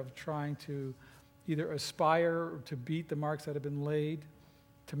pressure of trying to either aspire to beat the marks that have been laid,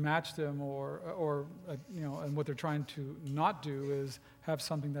 to match them, or and what they're trying to not do is have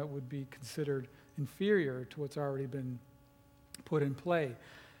something that would be considered inferior to what's already been put in play.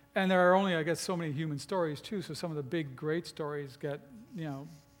 And there are only, I guess, so many human stories too, so some of the big, great stories get,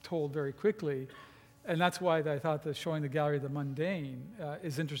 told very quickly. And that's why I thought that showing the gallery of the mundane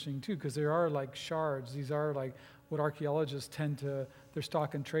is interesting too, because there are like shards. These are like what archaeologists tend to, their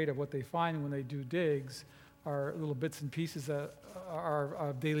stock and trade of what they find when they do digs are little bits and pieces that are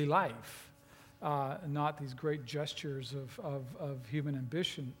of daily life, not these great gestures of human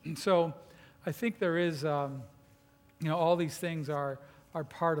ambition. And so I think there is, all these things are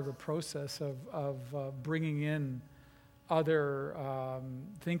part of the process of bringing in other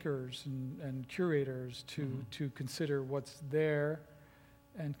thinkers and curators to consider what's there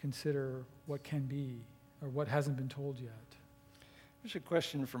and consider what can be or what hasn't been told yet. Here's a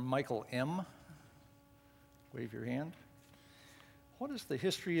question from Michael M. Wave your hand. What is the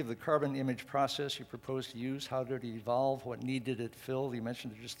history of the carbon image process you propose to use? How did it evolve? What need did it fill? You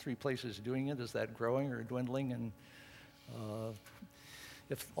mentioned there's just 3 places doing it. Is that growing or dwindling? And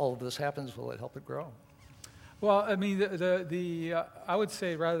if all of this happens, will it help it grow? Well, I mean, I would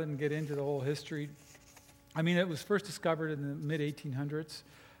say, rather than get into the whole history, I mean, it was first discovered in the mid-1800s,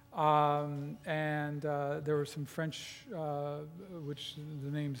 and there were some French, which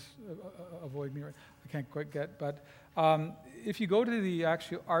the names avoid me, I can't quite get, but if you go to the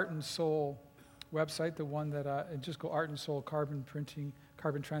actual Art and Soul website, the one that, and just go Art and Soul carbon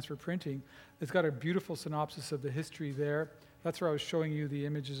transfer printing, it's got a beautiful synopsis of the history there. That's where I was showing you the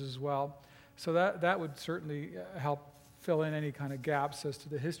images as well. So that would certainly help fill in any kind of gaps as to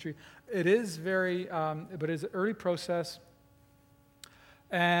the history. It is very, but it's an early process,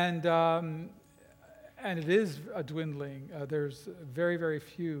 and it is a dwindling. There's very, very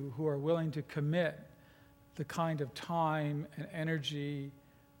few who are willing to commit the kind of time and energy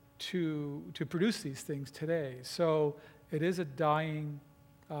to produce these things today. So it is a dying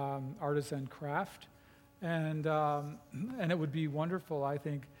artisan craft, and it would be wonderful, I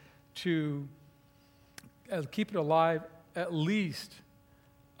think, to keep it alive at least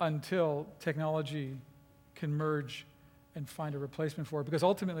until technology can merge and find a replacement for it. Because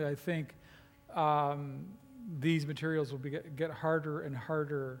ultimately, I think these materials will get harder and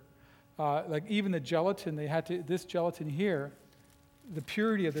harder. Like even the gelatin, this gelatin here, the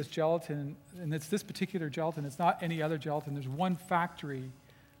purity of this gelatin, and it's this particular gelatin, it's not any other gelatin. There's one factory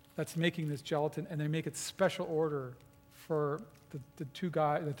that's making this gelatin, and they make it special order for the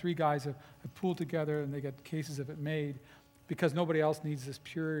 3 guys have pooled together, and they get cases of it made because nobody else needs this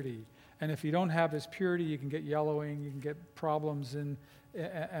purity. And if you don't have this purity, you can get yellowing, you can get problems and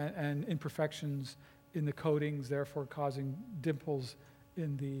imperfections in the coatings, therefore causing dimples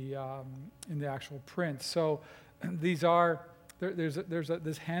in the actual print. So these are there's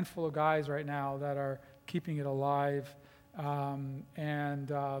this handful of guys right now that are keeping it alive, and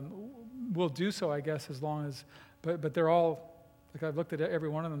will do so, I guess, as long as. But they're all. Like I've looked at every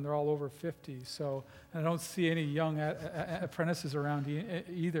one of them, they're all over 50. So and I don't see any young apprentices around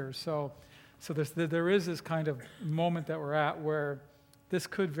either. So there is this kind of moment that we're at where this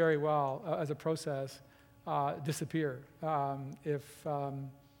could very well, as a process, disappear if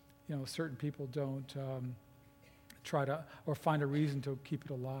certain people don't try to or find a reason to keep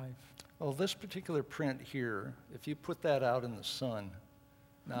it alive. Well, this particular print here, if you put that out in the sun,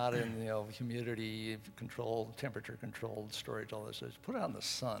 not in humidity controlled, temperature controlled storage, all this. Just put it out in the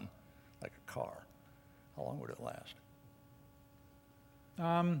sun, like a car. How long would it last?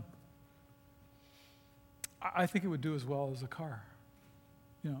 I think it would do as well as a car.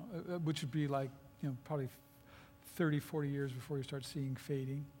 Which would be like probably 30, 40 years before you start seeing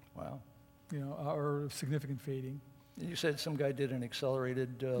fading. Wow. Or significant fading. You said some guy did an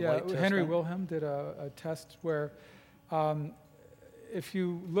accelerated Yeah, light test. Henry Wilhelm did a test where. If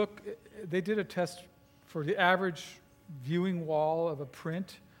you look, they did a test for the average viewing wall of a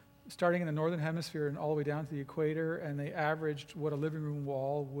print, starting in the northern hemisphere and all the way down to the equator, and they averaged what a living room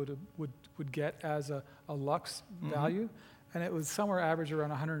wall would get as a lux value, and it was somewhere average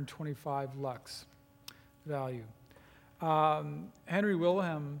around 125 lux value. Henry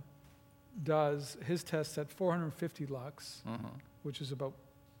Wilhelm does his tests at 450 lux, which is about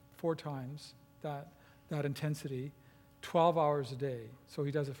 4 times that intensity. 12 hours a day. So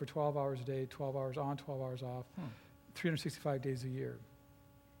he does it for 12 hours a day, 12 hours on, 12 hours off, 365 days a year.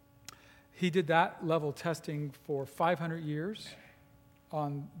 He did that level testing for 500 years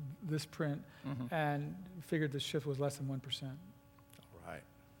on this print and figured the shift was less than 1%. All right.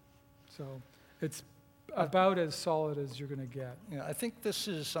 So it's about as solid as you're going to get. Yeah, I think this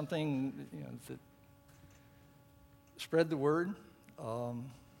is something that spread the word.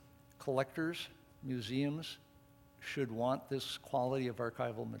 Collectors, museums, should want this quality of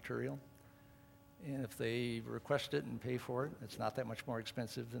archival material. And if they request it and pay for it, it's not that much more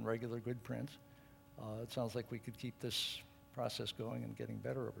expensive than regular good prints. It sounds like we could keep this process going and getting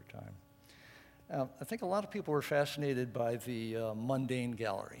better over time. I think a lot of people were fascinated by the mundane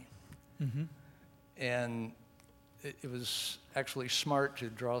gallery. Mm-hmm. And it was actually smart to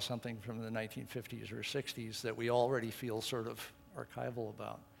draw something from the 1950s or 60s that we already feel sort of archival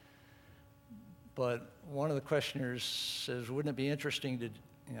about. But one of the questioners says, wouldn't it be interesting to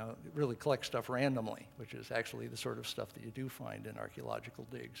really collect stuff randomly, which is actually the sort of stuff that you do find in archaeological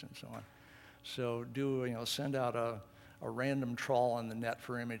digs and so on. So send out a random trawl on the net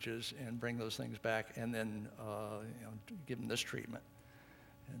for images and bring those things back and then give them this treatment.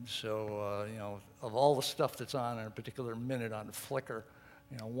 And so, of all the stuff that's on in a particular minute on Flickr,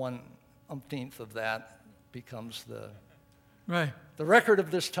 1/umpteenth of that becomes the record of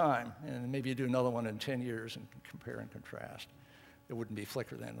this time. And maybe you do another one in 10 years and compare and contrast. It wouldn't be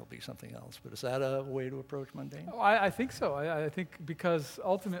Flickr then, it'll be something else. But is that a way to approach mundane? Oh, I think so. I think because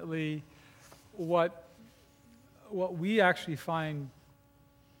ultimately what we actually find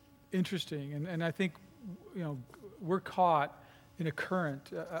interesting, and I think, we're caught in a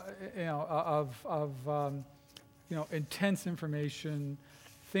current, of intense information,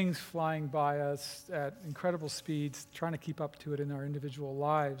 things flying by us at incredible speeds, trying to keep up to it in our individual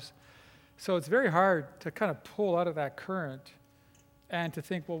lives. So it's very hard to kind of pull out of that current and to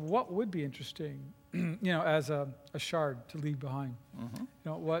think, well, what would be interesting, as a shard to leave behind?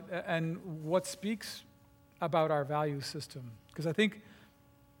 Mm-hmm. What speaks about our value system? Because I think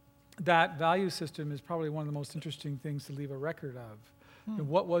that value system is probably one of the most interesting things to leave a record of. And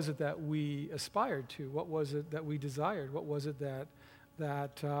what was it that we aspired to? What was it that we desired? What was it that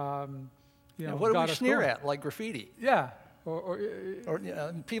what do got we us sneer going? at, like graffiti? Yeah. Or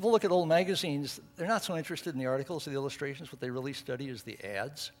people look at old magazines, they're not so interested in the articles or the illustrations. What they really study is the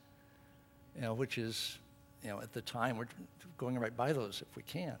ads, which is, at the time, we're going right by those if we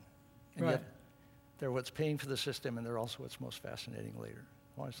can. And Right. yet, they're what's paying for the system, and they're also what's most fascinating later.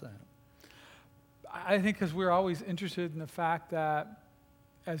 Why is that? I think because we're always interested in the fact that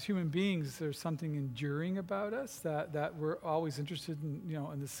as human beings, there's something enduring about us, that we're always interested in,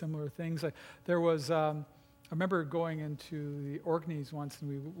 in the similar things. Like there was, I remember going into the Orkneys once, and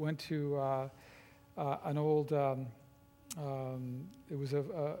we went to an old, it was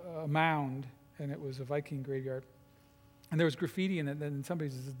a mound, and it was a Viking graveyard. And there was graffiti in it, and then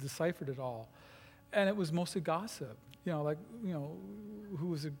somebody deciphered it all. And it was mostly gossip, who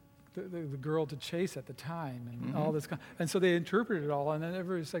was the girl to chase at the time, and Mm-hmm. all this. And so they interpreted it all, and then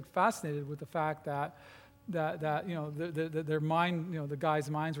everybody's like fascinated with the fact that their mind, the guys'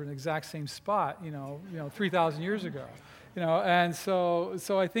 minds were in the exact same spot, 3,000 years ago, And so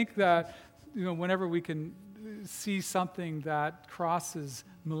I think that, whenever we can see something that crosses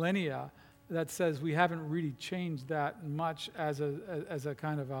millennia, that says we haven't really changed that much as a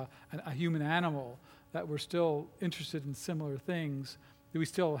kind of a human animal, that we're still interested in similar things, that we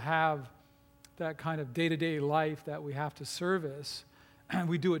still have that kind of day-to-day life that we have to service, and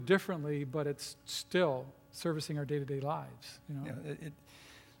we do it differently, but it's still servicing our day-to-day lives.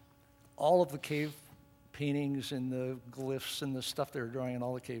 All of the cave paintings and the glyphs and the stuff they're drawing in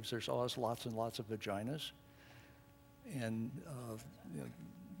all the caves, there's always lots and lots of vaginas. And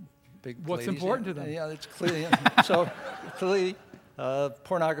big What's ladies. important to them? Yeah, it's clearly. So clearly,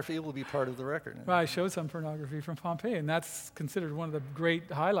 pornography will be part of the record. Well, I showed some pornography from Pompeii, and that's considered one of the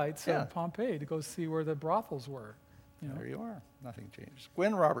great highlights Yeah. of Pompeii, to go see where the brothels were. There you are. Nothing changes.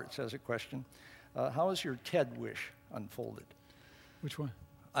 Gwen Roberts has a question. How has your TED wish unfolded? Which one?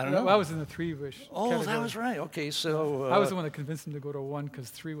 I don't know. I was in the 3 wish Oh, category. that was right. Okay, so I was the one that convinced him to go to 1, because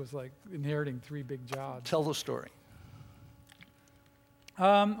 3 was like inheriting 3 big jobs. tell the story.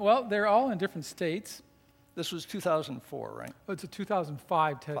 Well, they're all in different states. This was 2004, right? Oh, it's a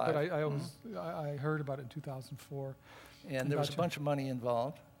 2005 TED, but Five. I heard about it in 2004. And there was a Gotcha. bunch of money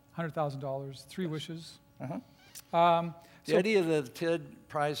involved. $100,000, 3 wishes. Uh-huh. The So- idea of the TED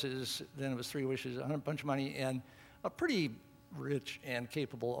prizes, then it was 3 wishes, a bunch of money, and a pretty rich and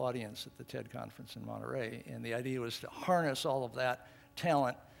capable audience at the TED conference in Monterey. And the idea was to harness all of that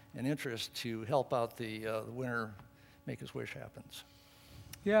talent and interest to help out the winner make his wish happens.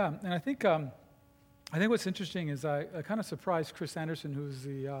 Yeah, and I think what's interesting is I kind of surprised Chris Anderson, who's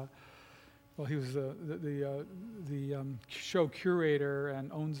he was the show curator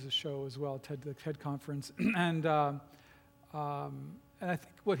and owns the show as well, the TED conference, and I think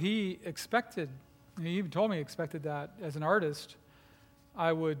what he expected, and he even told me he expected that as an artist,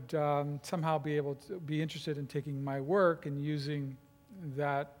 I would somehow be able to be interested in taking my work and using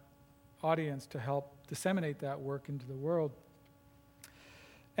that audience to help disseminate that work into the world.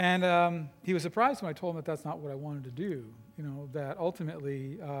 And he was surprised when I told him that that's not what I wanted to do. That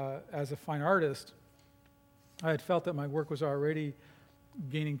ultimately, as a fine artist, I had felt that my work was already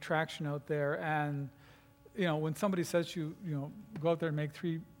gaining traction out there. And when somebody says to you, go out there and make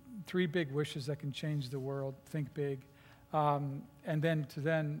three big wishes that can change the world, think big, and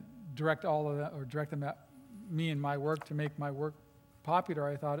then direct all of that, or direct them at me and my work to make my work popular,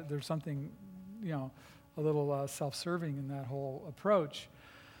 I thought there's something, a little self-serving in that whole approach.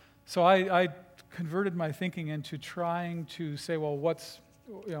 So I converted my thinking into trying to say, well,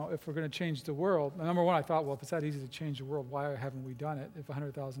 if we're going to change the world, number one, I thought, well, if it's that easy to change the world, why haven't we done it? If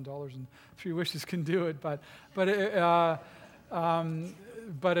 $100,000 and 3 wishes can do it, but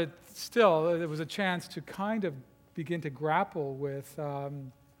it still, there was a chance to kind of begin to grapple with,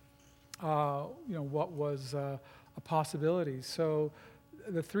 what was a possibility. So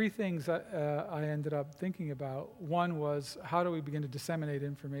the 3 things I ended up thinking about, one was how do we begin to disseminate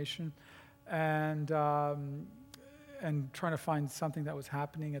information, and trying to find something that was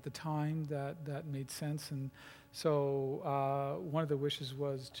happening at the time that made sense. And so one of the wishes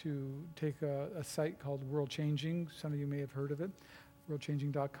was to take a site called World Changing. Some of you may have heard of it,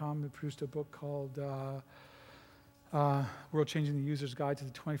 worldchanging.com. They produced a book called World Changing: The User's Guide to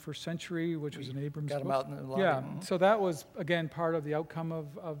the 21st Century, which was an Abrams book. Got them out in the lobby. Yeah, so that was, again, part of the outcome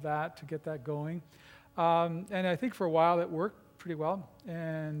of that, to get that going. And I think for a while it worked pretty well,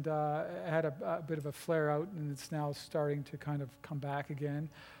 and it had a bit of a flare out, and it's now starting to kind of come back again,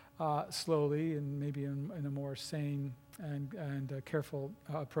 slowly, and maybe in a more sane and careful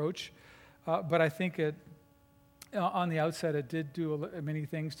approach. But I think on the outset, it did do many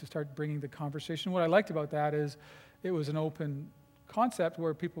things to start bringing the conversation. What I liked about that is it was an open concept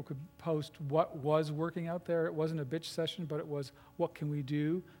where people could post what was working out there. It wasn't a bitch session, but it was, what can we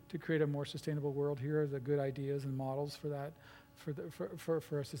do to create a more sustainable world? Here are the good ideas and models for that,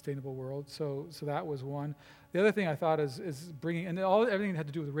 for a sustainable world. So that was one. The other thing I thought is bringing, and everything had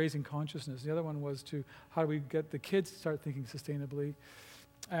to do with raising consciousness. The other one was how do we get the kids to start thinking sustainably?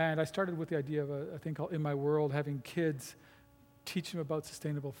 And I started with the idea of a thing called In My World, having kids teach them about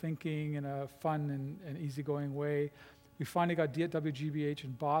sustainable thinking in a fun and easygoing way. We finally got WGBH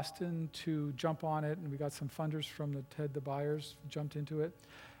in Boston to jump on it, and we got some funders from the Buyers jumped into it,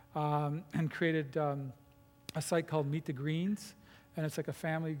 and created a site called Meet the Greens, and it's like a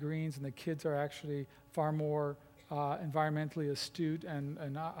family greens, and the kids are actually far more environmentally astute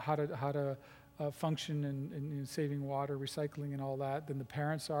and how to function in saving water, recycling, and all that than the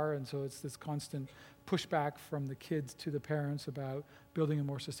parents are, and so it's this constant pushback from the kids to the parents about building a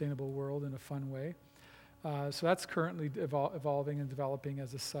more sustainable world in a fun way. So that's currently evolving and developing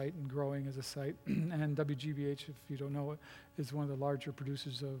as a site and growing as a site. And WGBH, if you don't know it, is one of the larger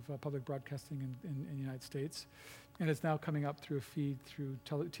producers of public broadcasting in the United States. And it's now coming up through a feed through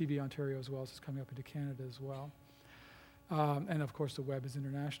TV Ontario as well, so it's coming up into Canada as well. And of course the web is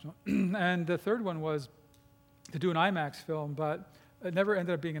international. And the third one was to do an IMAX film, but it never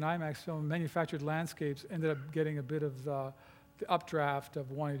ended up being an IMAX film. Manufactured Landscapes ended up getting a bit of the updraft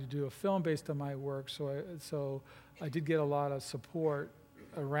of wanting to do a film based on my work, so I did get a lot of support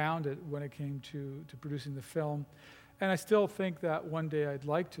around it when it came to producing the film. And I still think that one day I'd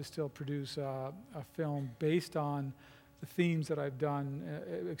like to still produce a film based on the themes that I've done,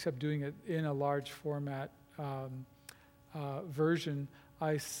 except doing it in a large format version.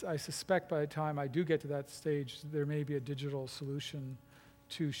 I suspect by the time I do get to that stage, there may be a digital solution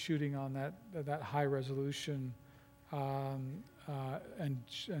to shooting on that high resolution and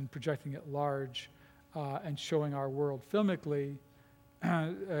projecting it large and showing our world filmically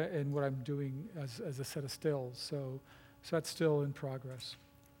in what I'm doing as a set of stills. So that's still in progress.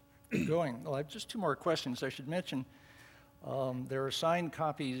 Good going. Well, I have just 2 more questions. I should mention there are signed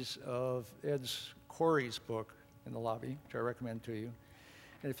copies of Ed's Corey's book in the lobby, which I recommend to you.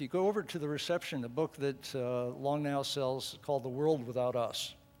 And if you go over to the reception, the book that Long Now sells called The World Without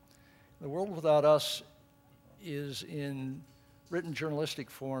Us. The World Without Us is in written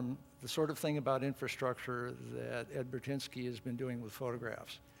journalistic form the sort of thing about infrastructure that Ed Burtynsky has been doing with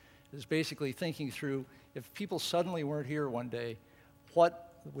photographs. Is basically thinking through, if people suddenly weren't here one day,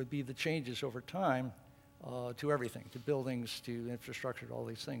 what would be the changes over time to everything, to buildings, to infrastructure, to all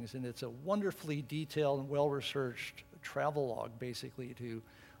these things. And it's a wonderfully detailed and well-researched travelogue, basically, to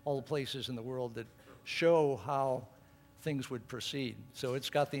all the places in the world that show how things would proceed. So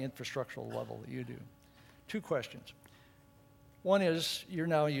it's got the infrastructural level that you do. 2 questions. One is, you're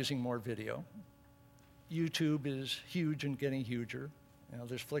now using more video. YouTube is huge and getting huger. You know,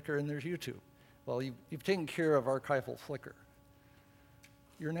 there's Flickr and there's YouTube. Well, you've taken care of archival Flickr.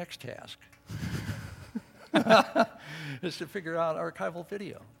 Your next task is to figure out archival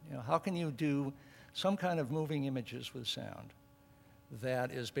video. You know, how can you do some kind of moving images with sound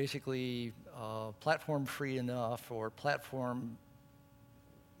that is basically platform free enough or platform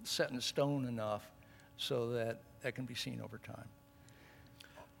set in stone enough so that that can be seen over time.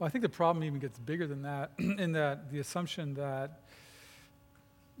 Well, I think the problem even gets bigger than that, in that the assumption that,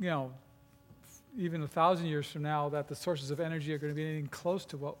 even 1,000 years from now, that the sources of energy are going to be anything close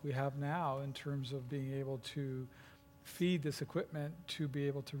to what we have now in terms of being able to feed this equipment to be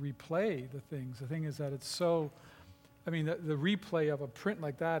able to replay the things. The thing is that it's so, the replay of a print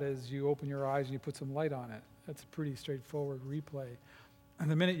like that is you open your eyes and you put some light on it. That's a pretty straightforward replay.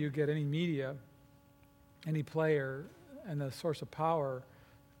 And the minute you get any media, any player, and the source of power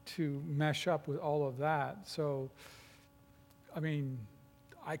to mesh up with all of that. So,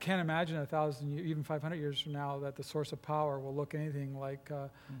 I can't imagine 1,000, even 500 years from now, that the source of power will look anything like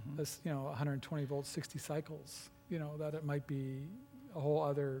this, 120 volts, 60 cycles. That it might be a whole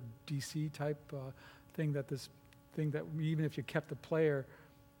other DC type thing that even if you kept the player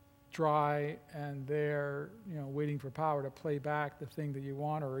dry and there, waiting for power to play back the thing that you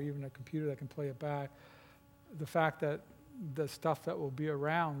want, or even a computer that can play it back, the fact that the stuff that will be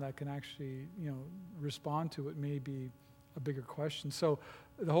around that can actually, respond to it may be a bigger question. So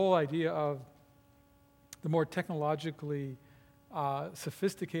the whole idea of the more technologically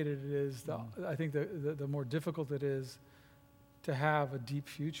sophisticated it is, I think the more difficult it is to have a deep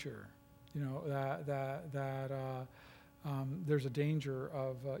future. There's a danger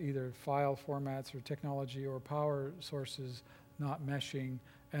of either file formats or technology or power sources not meshing,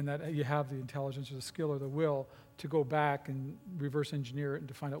 and that you have the intelligence or the skill or the will to go back and reverse engineer it and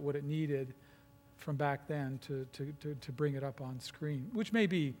to find out what it needed from back then to bring it up on screen, which may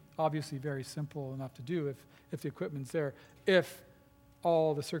be obviously very simple enough to do if the equipment's there, if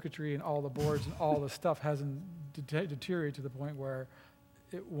all the circuitry and all the boards and all the stuff hasn't deteriorated to the point where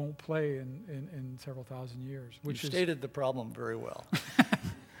it won't play in several thousand years. Which You've stated the problem very well.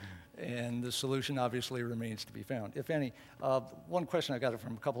 And the solution obviously remains to be found, if any. One question I got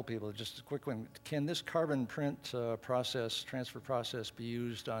from a couple people, just a quick one. Can this carbon print transfer process be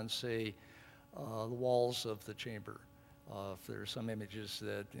used on, say, the walls of the chamber? If there are some images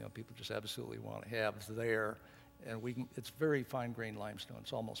that people just absolutely want to have there, and it's very fine-grained limestone.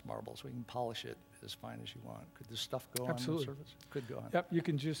 It's almost marble, so we can polish it as fine as you want. Could this stuff go Absolutely. on the surface? Could go on. Yep, you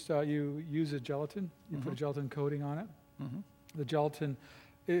can just, you use a gelatin. You put a gelatin coating on it. The gelatin,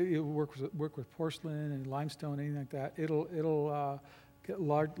 it'll work with porcelain and limestone, anything like that. It'll get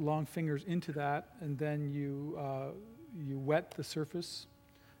long fingers into that, and then you wet the surface,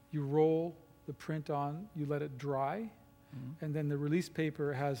 you roll the print on, you let it dry, and then the release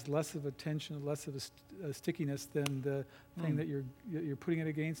paper has less of a tension, less of a stickiness than the thing that you're putting it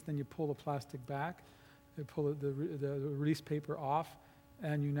against. Then you pull the plastic back, you pull the release paper off,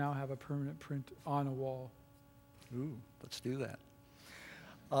 and you now have a permanent print on a wall. Ooh, let's do that.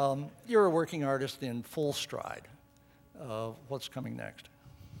 You're a working artist in full stride. What's coming next?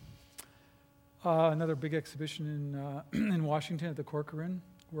 Another big exhibition in Washington at the Corcoran.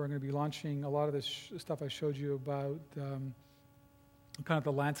 We're going to be launching a lot of this stuff I showed you about kind of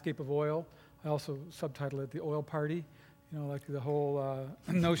the landscape of oil. I also subtitled it The Oil Party, like the whole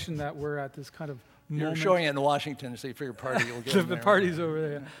notion that we're at this kind of moment. You're showing it in Washington, so for your party you'll get The party's over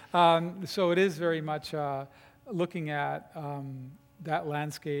there. So it is very much looking at that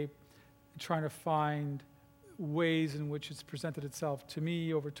landscape, trying to find ways in which it's presented itself to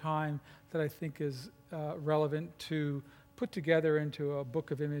me over time that I think is relevant to put together into a book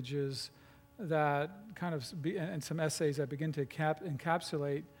of images that kind of and some essays that begin to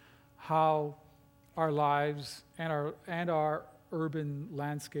encapsulate how our lives and our urban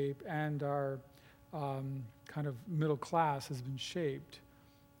landscape and our kind of middle class has been shaped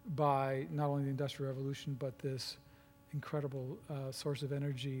by not only the Industrial Revolution but this incredible source of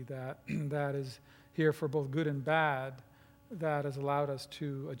energy that is here for both good and bad, that has allowed us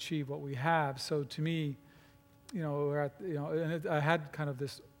to achieve what we have. So to me, I had kind of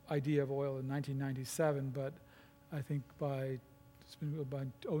this idea of oil in 1997, but I think by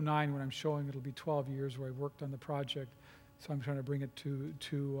 2009 when I'm showing, it'll be 12 years where I worked on the project. So I'm trying to bring it to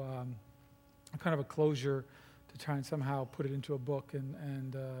kind of a closure to try and somehow put it into a book.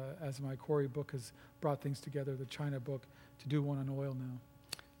 And as my Quarry book has brought things together, the China book, to do one on oil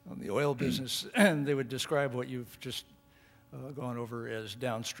now. The oil business, and they would describe what you've just gone over as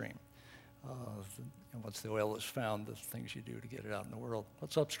downstream. Once the oil is found, the things you do to get it out in the world.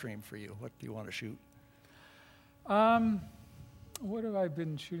 What's upstream for you? What do you want to shoot? What have I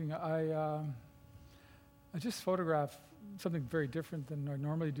been shooting? I just photographed something very different than I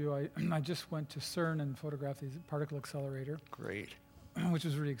normally do. I just went to CERN and photographed the particle accelerator. Great. Which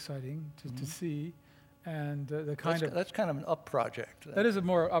was really exciting to see. And that's kind of an up project. That is a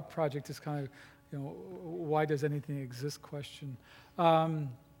more up project. It's kind of, why does anything exist question.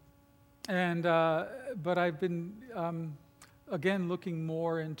 But I've been, again, looking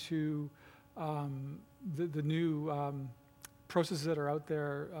more into the new processes that are out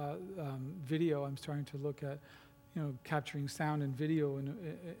there. Video, I'm starting to look at, capturing sound and video and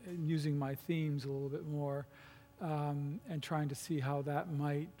using my themes a little bit more, and trying to see how that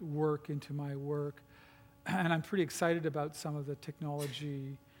might work into my work. And I'm pretty excited about some of the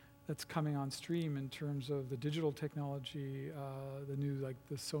technology that's coming on stream in terms of the digital technology, the new, like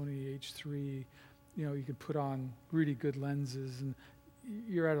the Sony H3, you can put on really good lenses, and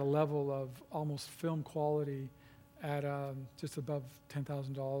you're at a level of almost film quality at just above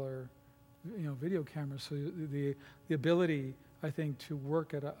 $10,000, video camera. So the ability, I think, to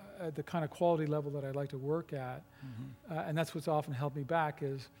work at the kind of quality level that I'd like to work at, and that's what's often held me back,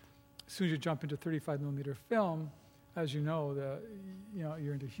 is as soon as you jump into 35 millimeter film, as you know,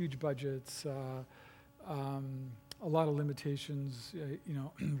 you're into huge budgets, a lot of limitations,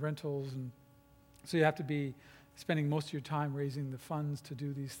 rentals, and so you have to be spending most of your time raising the funds to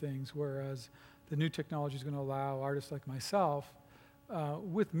do these things, whereas the new technology is going to allow artists like myself,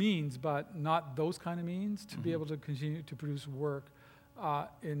 with means, but not those kind of means, to be able to continue to produce work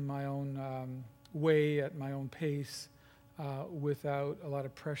in my own way, at my own pace, without a lot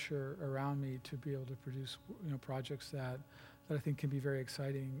of pressure around me to be able to produce, projects that I think can be very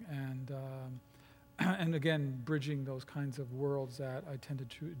exciting, and again, bridging those kinds of worlds that I tend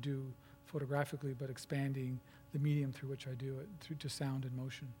to do photographically, but expanding the medium through which I do it, through to sound and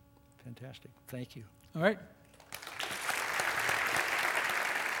motion. Fantastic. Thank you. All right.